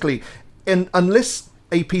basically, unless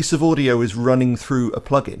a piece of audio is running through a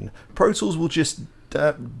plugin, Pro Tools will just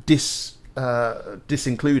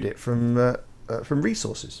disinclude it from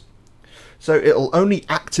resources. So it'll only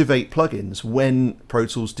activate plugins when Pro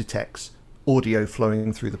Tools detects audio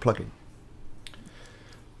flowing through the plugin.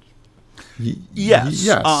 Yes,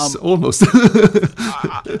 almost.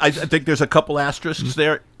 I think there's a couple asterisks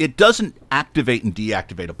there. It doesn't activate and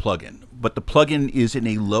deactivate a plugin, but the plugin is in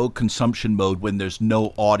a low consumption mode when there's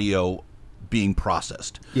no audio being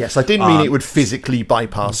processed. Yes, I didn't mean it would physically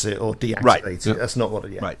bypass it or deactivate it. That's not what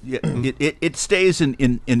it is. Right. Yeah. It stays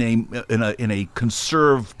in a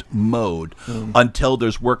conserved mode until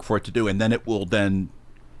there's work for it to do, and then it will then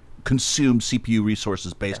consume CPU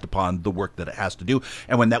resources based upon the work that it has to do.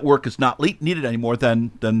 And when that work is not needed anymore,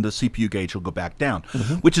 then the CPU gauge will go back down,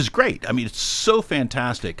 which is great. I mean, it's so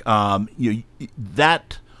fantastic.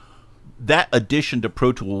 That addition to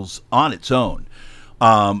Pro Tools on its own,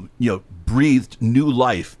 breathed new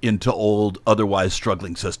life into old, otherwise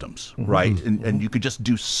struggling systems, right? And you could just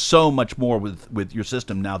do so much more with your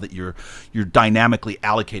system now that you're dynamically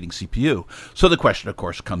allocating CPU. So the question, of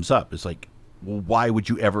course, comes up is like, well, why would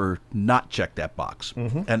you ever not check that box?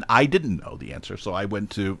 And I didn't know the answer, so I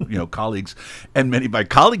went to colleagues, and many of my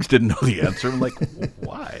colleagues didn't know the answer. I'm like,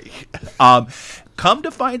 why? Come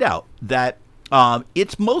to find out that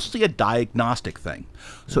it's mostly a diagnostic thing.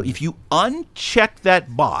 So if you uncheck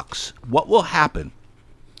that box, what will happen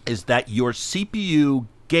is that your CPU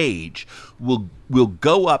gauge will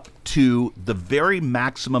go up to the very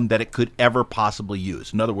maximum that it could ever possibly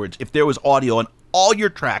use. In other words, if there was audio on all your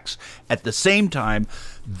tracks at the same time,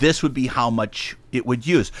 this would be how much it would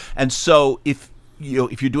use. And so if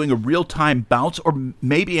you're doing a real-time bounce, or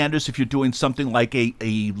maybe, Anders, if you're doing something like a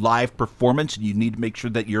live performance and you need to make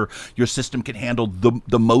sure that your system can handle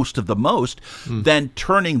the most of the most, then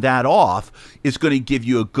turning that off is going to give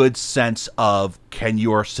you a good sense of, can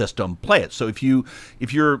your system play it? So if you're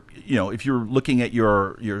looking at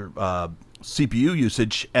your CPU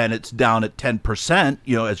usage and it's down at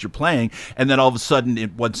 10%, as you're playing, and then all of a sudden in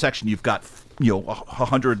one section you've got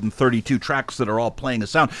 132 tracks that are all playing a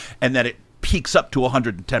sound, and then it peaks up to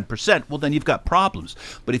 110%, well, then you've got problems.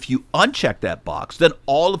 But if you uncheck that box, then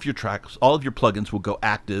all of your tracks, all of your plugins will go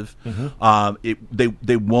active.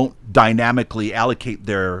 They won't dynamically allocate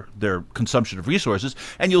their consumption of resources,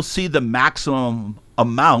 and you'll see the maximum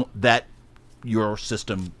amount that your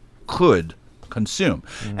system could consume.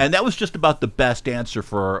 And that was just about the best answer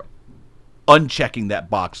for unchecking that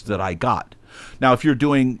box that I got. Now, if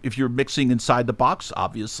you're mixing inside the box,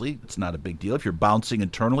 obviously it's not a big deal. If you're bouncing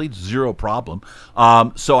internally, zero problem.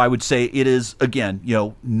 So I would say it is, again,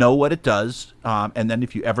 know what it does, and then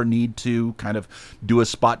if you ever need to kind of do a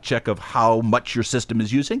spot check of how much your system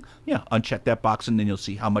is using, uncheck that box, and then you'll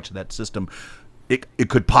see how much of that system it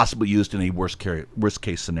could possibly use in a worst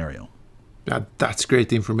case scenario. Yeah, that's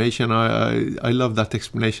great information. I love that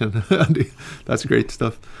explanation. That's great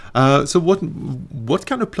stuff. So what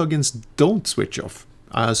kind of plugins don't switch off?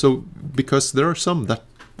 So because there are some that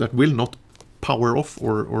will not power off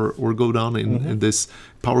or go down in this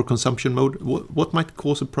power consumption mode. What might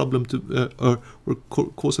cause a problem to or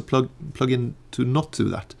cause a plugin to not do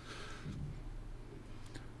that?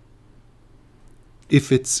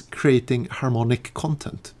 If it's creating harmonic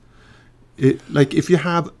content. Like if you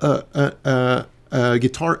have a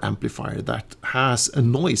guitar amplifier that has a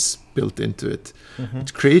noise built into it,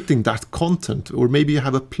 it's creating that content, or maybe you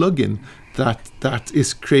have a plugin that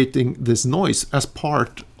is creating this noise as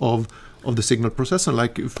part of the signal processor,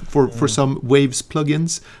 like for some Waves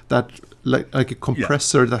plugins that like a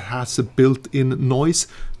compressor that has a built-in noise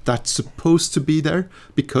that's supposed to be there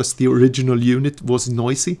because the original unit was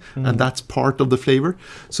noisy, and that's part of the flavor.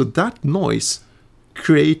 So that noise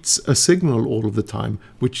creates a signal all of the time,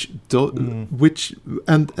 which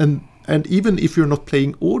and even if you're not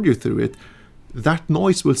playing audio through it, that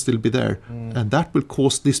noise will still be there, and that will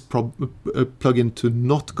cause this plugin to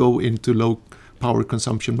not go into low power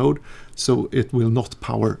consumption mode, so it will not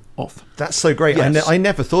power off. That's so great. Yes. I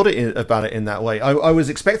never thought about it in that way. I was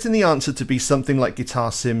expecting the answer to be something like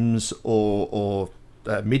guitar sims or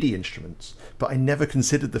MIDI instruments, but I never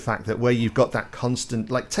considered the fact that where you've got that constant,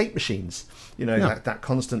 like tape machines, that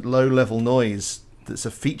constant low level noise that's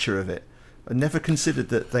a feature of it, I never considered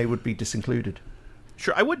that they would be disincluded.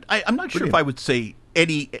 Sure, I would. I'm not sure if I would say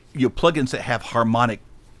any plugins that have harmonic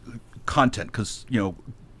content, because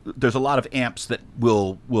there's a lot of amps that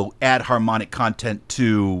will add harmonic content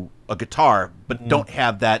to a guitar, but don't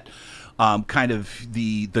have that kind of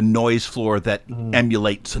the noise floor that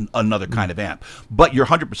emulates another kind of amp. But you're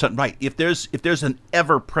 100% right. If there's an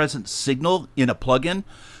ever-present signal in a plugin,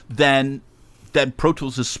 then Pro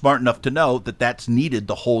Tools is smart enough to know that that's needed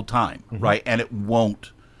the whole time, right? And it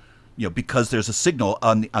won't, because there's a signal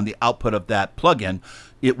on the output of that plugin,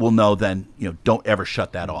 it will know then, don't ever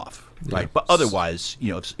shut that off. Right, but otherwise,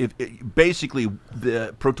 if basically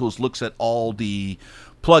the Pro Tools looks at all the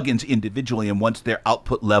plugins individually, and once their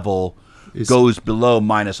output level goes below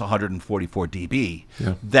minus 144 dB,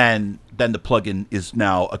 then the plugin is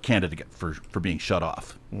now a candidate for being shut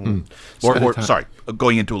off, or sorry,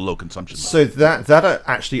 going into a low consumption mode. So that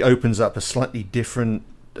actually opens up a slightly different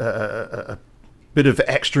bit of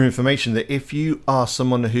extra information, that if you are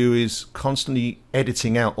someone who is constantly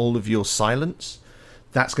editing out all of your silence,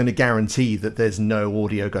 that's going to guarantee that there's no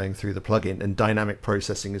audio going through the plugin, and dynamic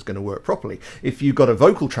processing is going to work properly. If you've got a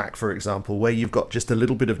vocal track, for example, where you've got just a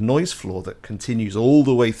little bit of noise floor that continues all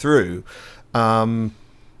the way through, the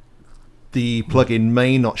plugin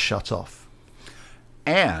may not shut off.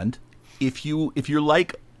 And if you're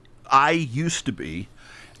like I used to be,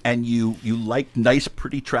 and you like nice,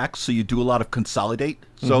 pretty tracks, so you do a lot of consolidate.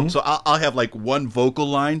 So I'll have like one vocal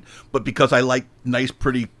line, but because I like nice,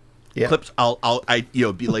 pretty clips, I'll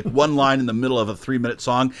be like one line in the middle of a 3-minute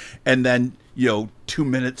song, and then 2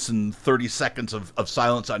 minutes and 30 seconds of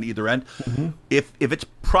silence on either end. If it's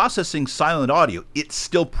processing silent audio, it's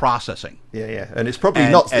still processing. Yeah, and it's probably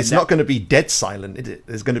not. It's not going to be dead silent, is it?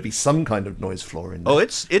 There's going to be some kind of noise floor in there. Oh,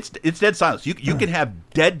 it's dead silence. You can have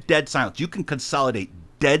dead silence. You can consolidate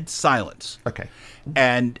dead silence. Okay.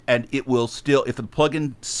 And it will still, if the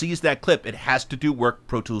plugin sees that clip, it has to do work.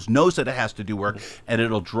 Pro Tools knows that it has to do work, and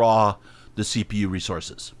it'll draw the CPU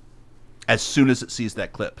resources as soon as it sees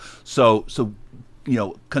that clip. So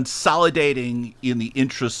consolidating in the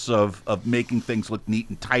interests of making things look neat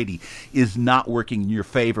and tidy is not working in your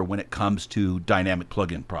favor when it comes to dynamic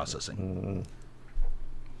plugin processing.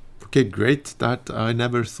 Okay, great. That I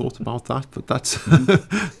never thought about that, but that's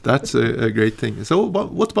that's a great thing. So,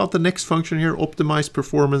 what about the next function here? Optimize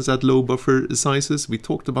performance at low buffer sizes. We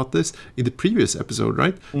talked about this in the previous episode,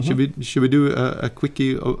 right? Should we do a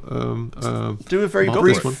quickie? Do a very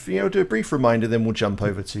brief, do a brief reminder, then we'll jump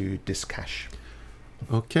over to disk cache.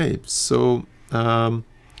 Okay, so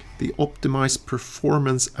the optimized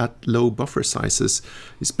performance at low buffer sizes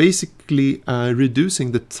is basically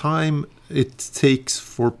reducing the time it takes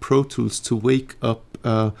for Pro Tools to wake up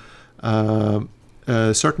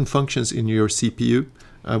certain functions in your CPU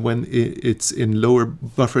when it's in lower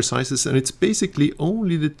buffer sizes, and it's basically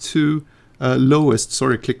only the two lowest,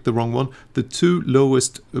 sorry, clicked the wrong one, the two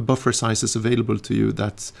lowest buffer sizes available to you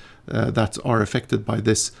that are affected by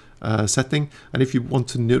this setting. And if you want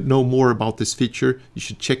to know more about this feature, you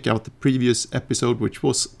should check out the previous episode, which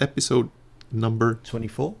was episode number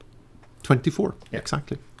 24. 24, yeah.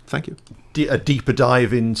 Exactly. Thank you. A deeper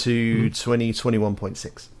dive into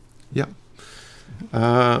 2021.6. Yeah.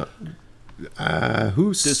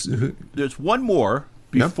 There's one more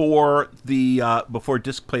before before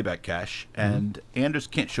disk playback cache, and Anders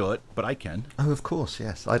can't show it, but I can. Oh, of course,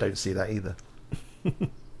 yes. I don't see that either.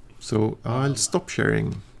 So I'll stop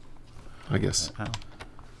sharing, I guess.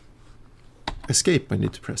 Escape I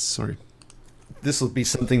need to press, sorry. This will be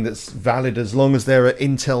something that's valid as long as there are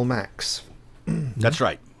Intel Macs. That's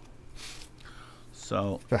right.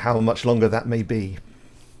 So for how much longer that may be.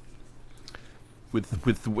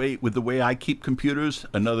 With the way I keep computers,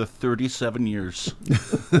 another 37 years.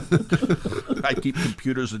 I keep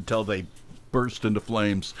computers until they burst into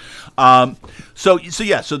flames. So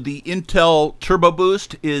the Intel Turbo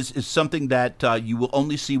Boost is something that you will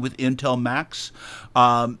only see with Intel Macs.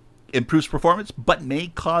 Improves performance, but may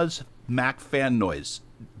cause Mac fan noise.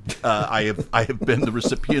 I have been the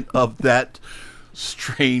recipient of that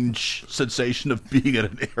strange sensation of being at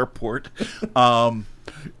an airport.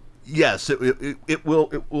 Yes, it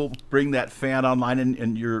will bring that fan online,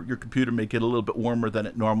 and your computer may get a little bit warmer than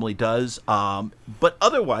it normally does. But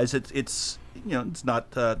otherwise, it's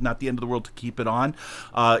not the end of the world to keep it on.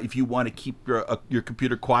 If you want to keep your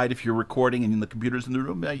computer quiet if you're recording and the computer's in the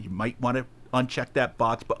room, you might want to uncheck that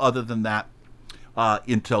box. But other than that,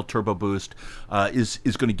 Intel Turbo Boost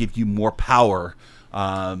is going to give you more power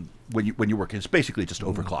when you're working. It's basically just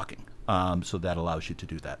overclocking, so that allows you to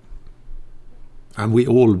do that. And we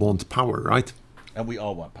all want power, right? And we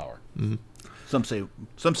all want power. Mm-hmm.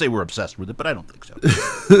 Some say we're obsessed with it, but I don't think so.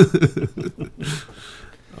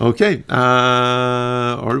 Okay,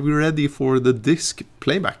 are we ready for the disk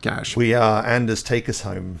playback cache? We are. Anders, take us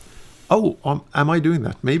home. Oh, am I doing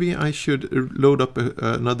that? Maybe I should load up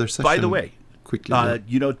another session. By the way, quickly.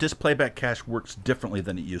 Disk playback cache works differently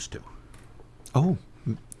than it used to. Oh,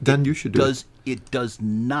 then you should do it. It does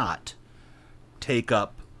not take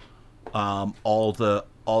up all the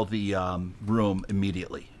room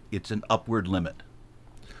immediately. It's an upward limit.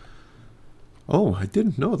 Oh, I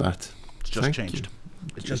didn't know that. It's just changed.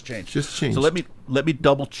 It's just changed. Just changed. So let me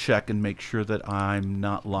double check and make sure that I'm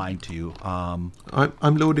not lying to you. I'm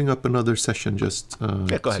loading up another session just go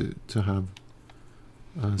ahead. to have.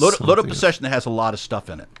 Load up the session that has a lot of stuff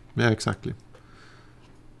in it. Yeah, exactly.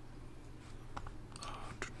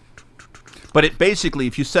 But it basically,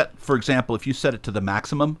 if you set it to the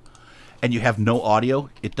maximum, and you have no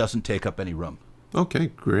audio, it doesn't take up any room. Okay,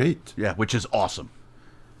 great. Yeah, which is awesome.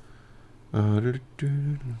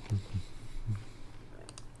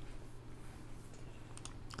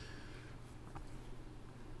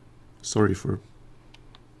 Sorry for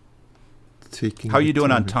taking. How are you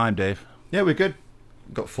doing on time, Dave? Yeah, we're good.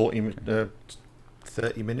 Got 30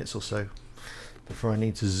 minutes or so before I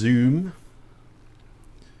need to zoom.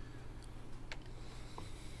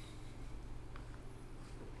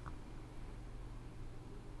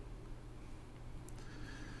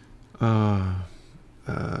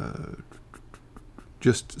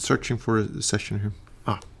 Just searching for a session here.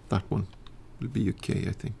 That one will be okay,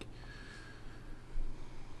 I think.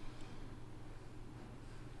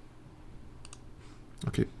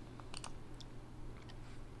 Okay.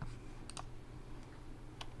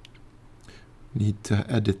 need to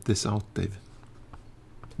edit this out, Dave.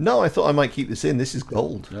 No, I thought I might keep this in. This is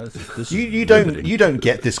gold. No, this You is don't riveting.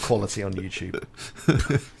 get this quality on YouTube.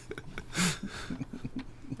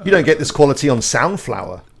 You don't get this quality on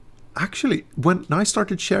Soundflower. Actually, when I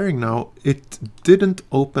started sharing now, it didn't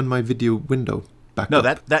open my video window back No,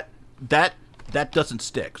 up. that doesn't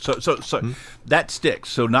stick. So that sticks.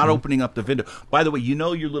 So not opening up the window. By the way, you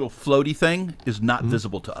know your little floaty thing is not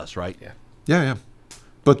visible to us, right? Yeah. Yeah.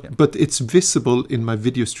 But it's visible in my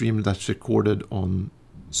video stream that's recorded on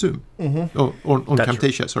Zoom. Oh, on That's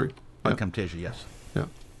Camtasia, sorry. On Yeah. Camtasia, yes. Yeah.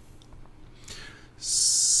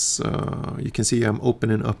 So you can see I'm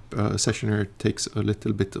opening up a session here. It takes a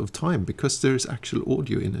little bit of time because there's actual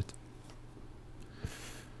audio in it.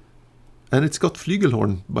 And it's got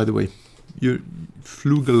Flugelhorn, by the way.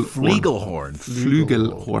 Flugelhorn.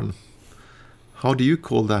 Flugelhorn. How do you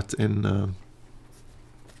call that in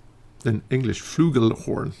English?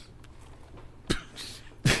 Flugelhorn.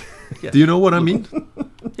 Yes. Do you know what I mean?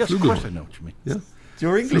 Yes, of course I know what you mean. Yeah.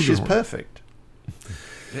 Your English is Flugelhorn. perfect.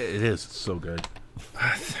 It is. It's so good.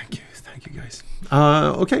 Thank you guys.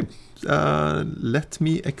 Okay, let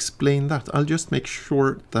me explain that. I'll just make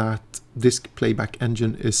sure that disk playback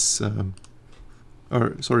engine is,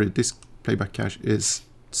 disk playback cache is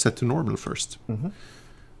set to normal first,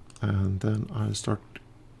 and then I'll start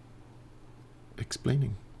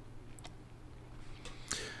explaining.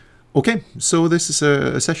 Okay, so this is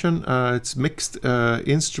a session. It's mixed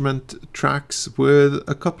instrument tracks with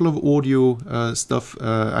a couple of audio stuff,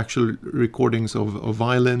 actual recordings of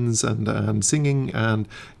violins and singing and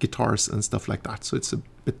guitars and stuff like that. So it's a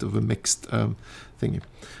bit of a mixed thingy.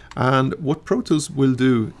 And what Pro Tools will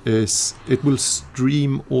do is it will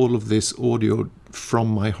stream all of this audio from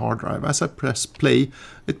my hard drive. As I press play,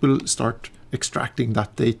 it will start extracting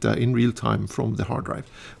that data in real time from the hard drive,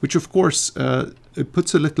 which of course it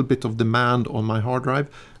puts a little bit of demand on my hard drive.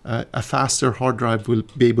 A faster hard drive will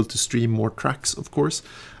be able to stream more tracks, of course,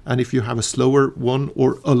 and if you have a slower one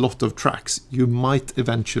or a lot of tracks, you might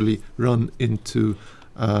eventually run into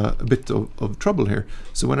a bit of trouble here.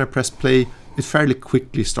 So when I press play, it fairly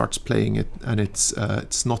quickly starts playing it, and it's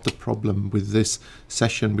not a problem with this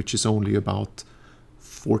session, which is only about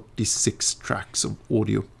 46 tracks of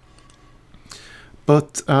audio.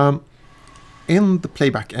 But in the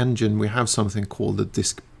Playback Engine, we have something called the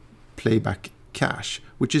disk playback cache,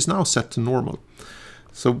 which is now set to normal.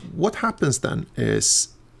 So what happens then is,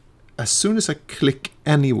 as soon as I click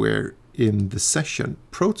anywhere in the session,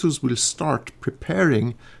 Pro Tools will start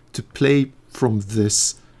preparing to play from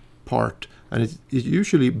this part. And it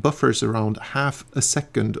usually buffers around half a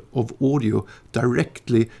second of audio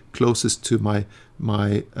directly closest to my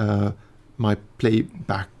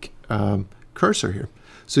playback cursor here.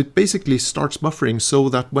 So it basically starts buffering so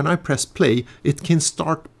that when I press play, it can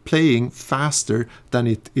start playing faster than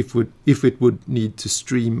if it would need to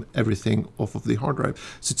stream everything off of the hard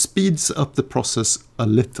drive. So it speeds up the process a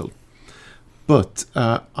little. But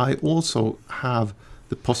I also have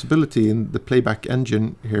the possibility in the Playback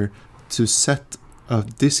Engine here to set a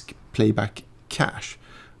disk playback cache.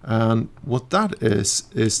 And what that is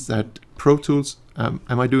that Pro Tools, am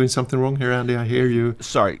I doing something wrong here, Andy? I hear you.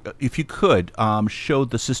 Sorry, if you could show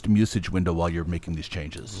the system usage window while you're making these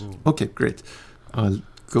changes. Okay, great. I'll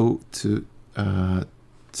go to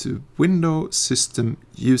Window System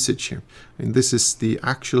Usage here. And this is the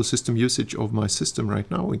actual system usage of my system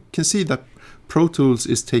right now. We can see that Pro Tools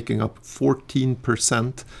is taking up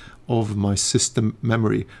 14% of my system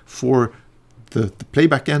memory for the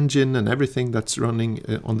Playback Engine and everything that's running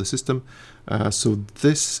on the system. So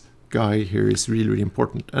this guy here is really, really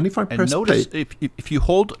important. And if I press notice play, if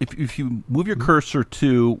you move your cursor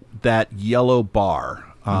to that yellow bar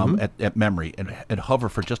at memory and hover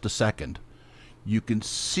for just a second, you can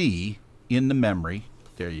see in the memory,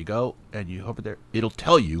 there you go, and you hover there, it'll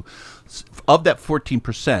tell you of that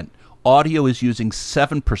 14%, audio is using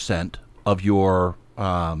 7% of your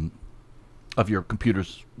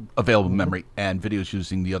computer's available memory, and video is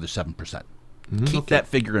using the other 7%. Keep that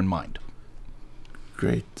figure in mind.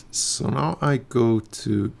 Great. So now I go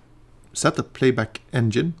to set the Playback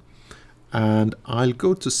Engine, and I'll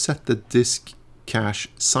go to set the disk cache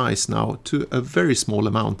size now to a very small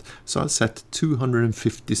amount. So I'll set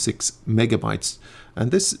 256 megabytes, and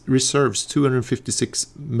this reserves 256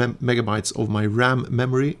 megabytes of my RAM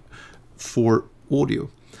memory for audio.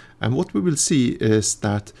 And what we will see is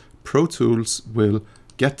that Pro Tools will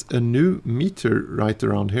get a new meter right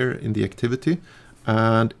around here in the activity,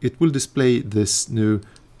 and it will display this new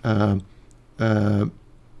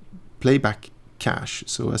playback cache.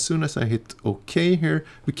 So as soon as I hit OK here,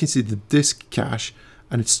 we can see the disk cache,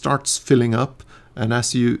 and it starts filling up, and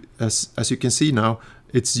as you can see now,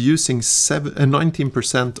 it's using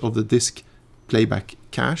 19% of the disk playback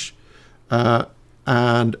cache,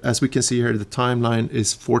 and as we can see here, the timeline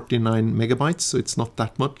is 49 megabytes, so it's not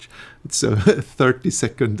that much. It's a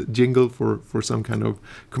 30-second jingle for some kind of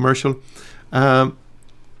commercial.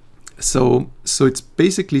 So it's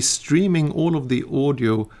basically streaming all of the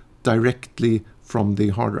audio directly from the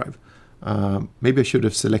hard drive. Maybe I should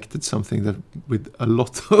have selected something that with a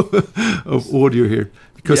lot of audio here,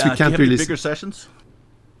 because we can't really bigger sessions.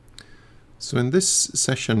 So in this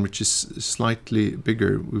session, which is slightly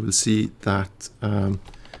bigger, we will see that.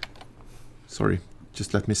 Sorry,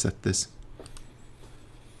 just let me set this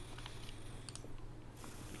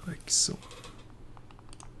like so.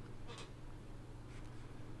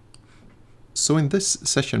 So in this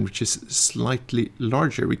session, which is slightly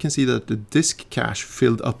larger, we can see that the disk cache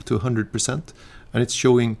filled up to 100%, and it's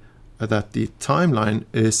showing that the timeline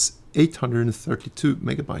is 832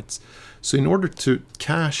 megabytes. So in order to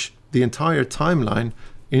cache the entire timeline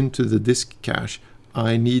into the disk cache,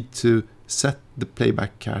 I need to set the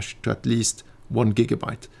playback cache to at least 1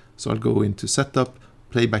 gigabyte. So I'll go into Setup,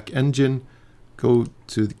 Playback Engine, go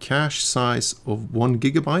to the cache size of 1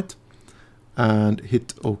 gigabyte, and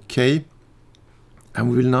hit OK. And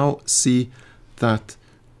we will now see that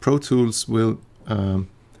Pro Tools will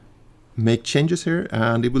make changes here,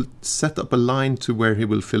 and it will set up a line to where he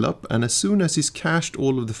will fill up. And as soon as he's cached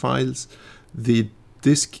all of the files, the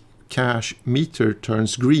disk cache meter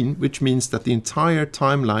turns green, which means that the entire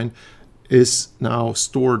timeline is now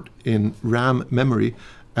stored in RAM memory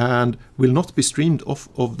and will not be streamed off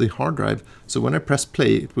of the hard drive. So when I press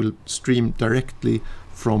play, it will stream directly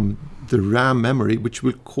from the RAM memory, which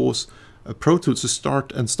will cause Pro Tools to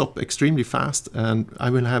start and stop extremely fast, and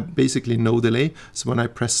I will have basically no delay. So when I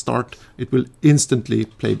press start, it will instantly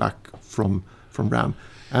play back from RAM.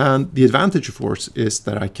 And the advantage, of course, is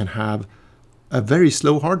that I can have a very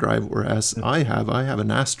slow hard drive, whereas I have a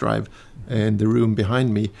NAS drive in the room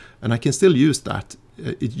behind me, and I can still use that.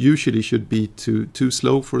 It usually should be too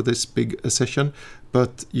slow for this big session,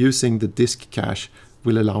 but using the disk cache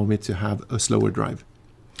will allow me to have a slower drive.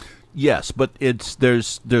 Yes, but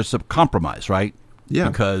there's a compromise, right? Yeah.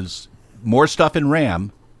 Because more stuff in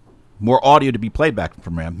RAM, more audio to be played back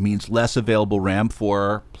from RAM means less available RAM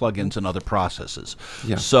for plugins and other processes.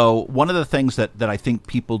 Yeah. So one of the things that I think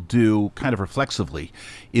people do kind of reflexively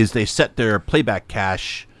is they set their playback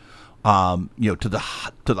cache, to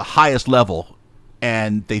the highest level,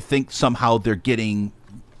 and they think somehow they're getting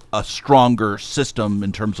a stronger system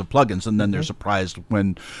in terms of plugins, and then they're surprised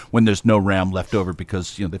when there's no RAM left over,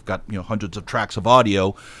 because they've got hundreds of tracks of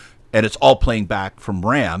audio, and it's all playing back from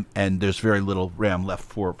RAM, and there's very little RAM left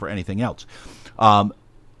for anything else.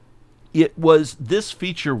 This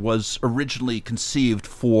feature was originally conceived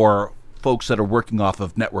for folks that are working off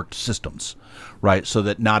of networked systems, right? So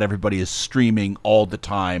that not everybody is streaming all the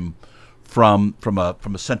time from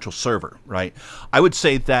a central server, right? I would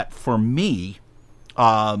say that for me,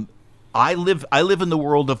 I live in the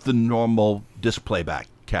world of the normal disk playback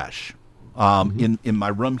cache. In my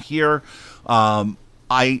room here,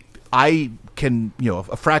 I can,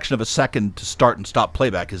 a fraction of a second to start and stop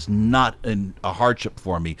playback is not a hardship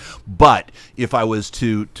for me. But if I was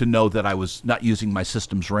to know that I was not using my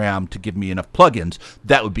system's RAM to give me enough plugins,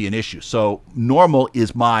 that would be an issue. So normal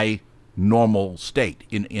is my normal state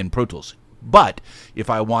in Pro Tools. But if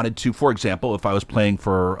I wanted to, for example, if I was playing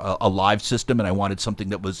for a live system and I wanted something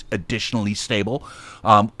that was additionally stable,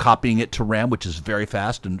 copying it to RAM, which is very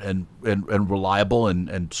fast and reliable,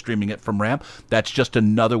 and streaming it from RAM, that's just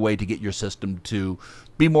another way to get your system to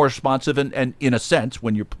be more responsive and in a sense,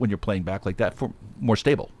 when you're playing back like that, for more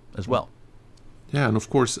stable as well. Yeah, and of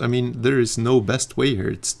course, I mean, there is no best way here.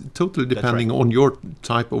 It's totally depending on your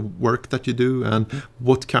type of work that you do, and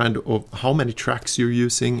what kind of, how many tracks you're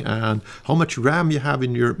using, and how much RAM you have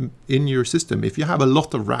in your system. If you have a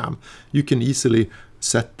lot of RAM, you can easily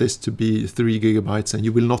set this to be 3 gigabytes, and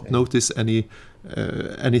you will not notice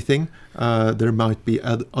anything. There might be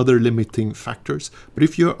other limiting factors, but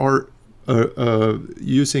if you are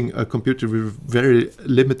using a computer with very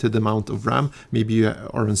limited amount of RAM, maybe you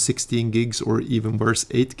are on 16 gigs or even worse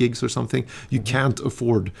 8 gigs or something, you can't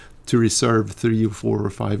afford to reserve 3 or 4 or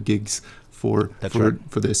 5 gigs for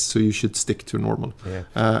this, so you should stick to normal.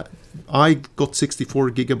 I got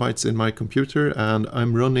 64 gigabytes in my computer, and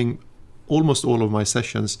I'm running almost all of my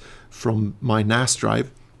sessions from my NAS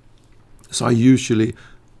drive, so I usually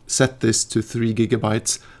set this to 3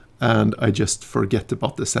 gigabytes, and I just forget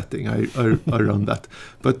about the setting. I run that,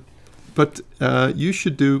 but you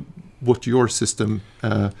should do what your system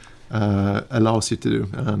allows you to do.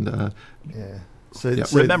 And So,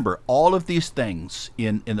 remember, all of these things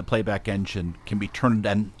in the Playback Engine can be turned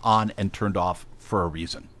on and turned off for a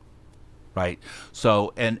reason, right?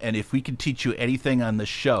 So, and if we can teach you anything on this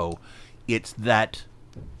show, it's that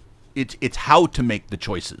it's how to make the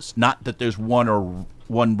choices, not that there's one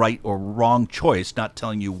right or wrong choice, not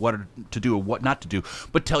telling you what to do or what not to do,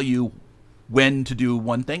 but tell you when to do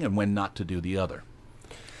one thing and when not to do the other.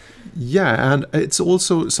 Yeah, and it's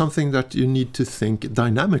also something that you need to think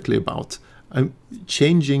dynamically about.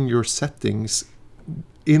 Changing your settings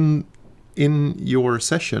in your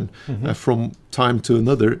session from time to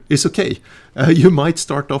another is okay. You might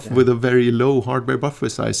start off with a very low hardware buffer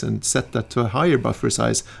size and set that to a higher buffer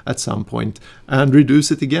size at some point and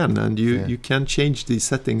reduce it again. And you can change these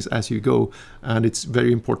settings as you go. And it's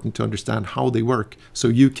very important to understand how they work so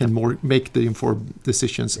you can make the informed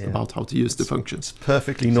decisions about how to use the functions.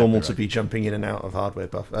 Perfectly normal to be jumping in and out of hardware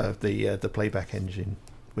the Playback Engine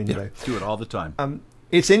window. Do it all the time.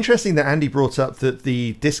 It's interesting that Andy brought up that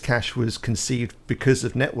the disk cache was conceived because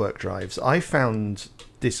of network drives. I found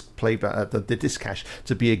disk playback, the disk cache,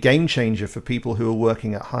 to be a game changer for people who are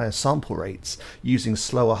working at higher sample rates using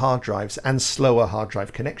slower hard drives and slower hard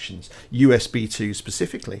drive connections, USB 2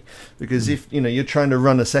 specifically. Because if you're trying to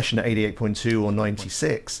run a session at 88.2 or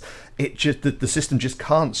 96, the system just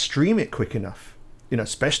can't stream it quick enough.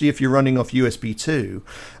 Especially if you're running off USB 2.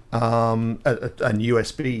 And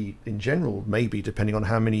USB in general, maybe depending on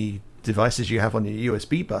how many devices you have on your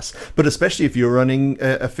USB bus, but especially if you're running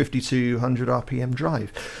a 5200 RPM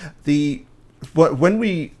drive. When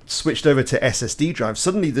we switched over to SSD drives,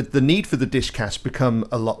 suddenly the need for the disk cache become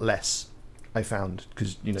a lot less, I found,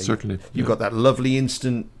 because certainly you've got that lovely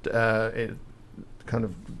instant kind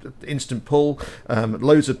of instant pull,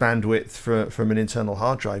 loads of bandwidth from an internal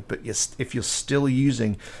hard drive, but if you're still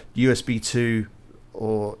using USB 2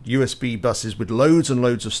 or USB buses with loads and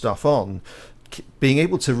loads of stuff on, being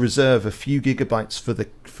able to reserve a few gigabytes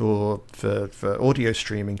for audio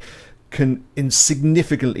streaming can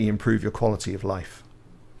significantly improve your quality of life.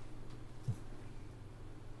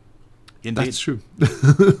 Indeed. That's true.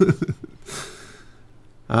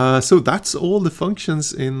 So that's all the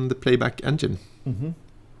functions in the Playback Engine.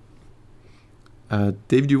 Dave,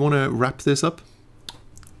 do you want to wrap this up?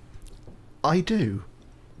 I do.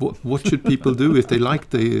 What should people do if they like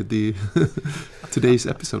the today's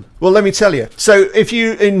episode? Well, let me tell you. So if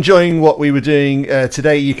you're enjoying what we were doing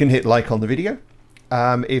today, you can hit like on the video.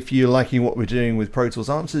 If you're liking what we're doing with Pro Tools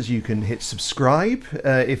Answers, you can hit subscribe.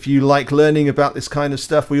 If you like learning about this kind of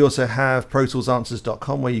stuff, we also have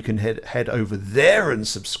protoolsanswers.com where you can head over there and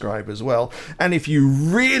subscribe as well. And if you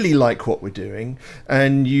really like what we're doing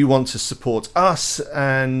and you want to support us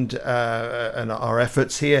and our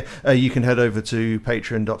efforts here, you can head over to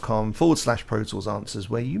patreon.com/Pro Tools Answers,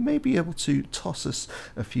 where you may be able to toss us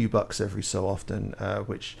a few bucks every so often,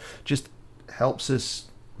 which just helps us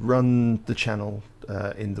run the channel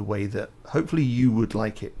in the way that hopefully you would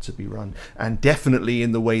like it to be run, and definitely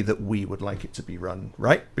in the way that we would like it to be run,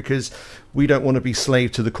 right? Because we don't want to be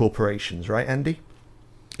slave to the corporations, right, Andy?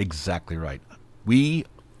 Exactly right. We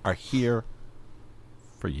are here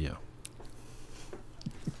for you.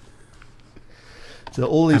 So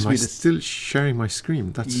all these. Am I still sharing my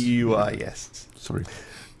screen? That's you are, yes. Sorry.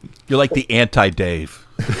 You're like the anti-Dave.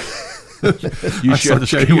 You share the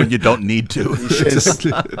screen when you don't need to.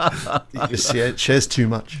 It shares too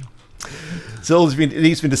much. So all it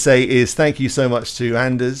needs me to say is thank you so much to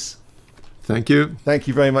Anders. Thank you. Thank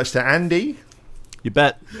you very much to Andy. You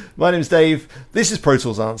bet. My name's Dave. This is Pro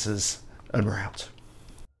Tools Answers, and we're out.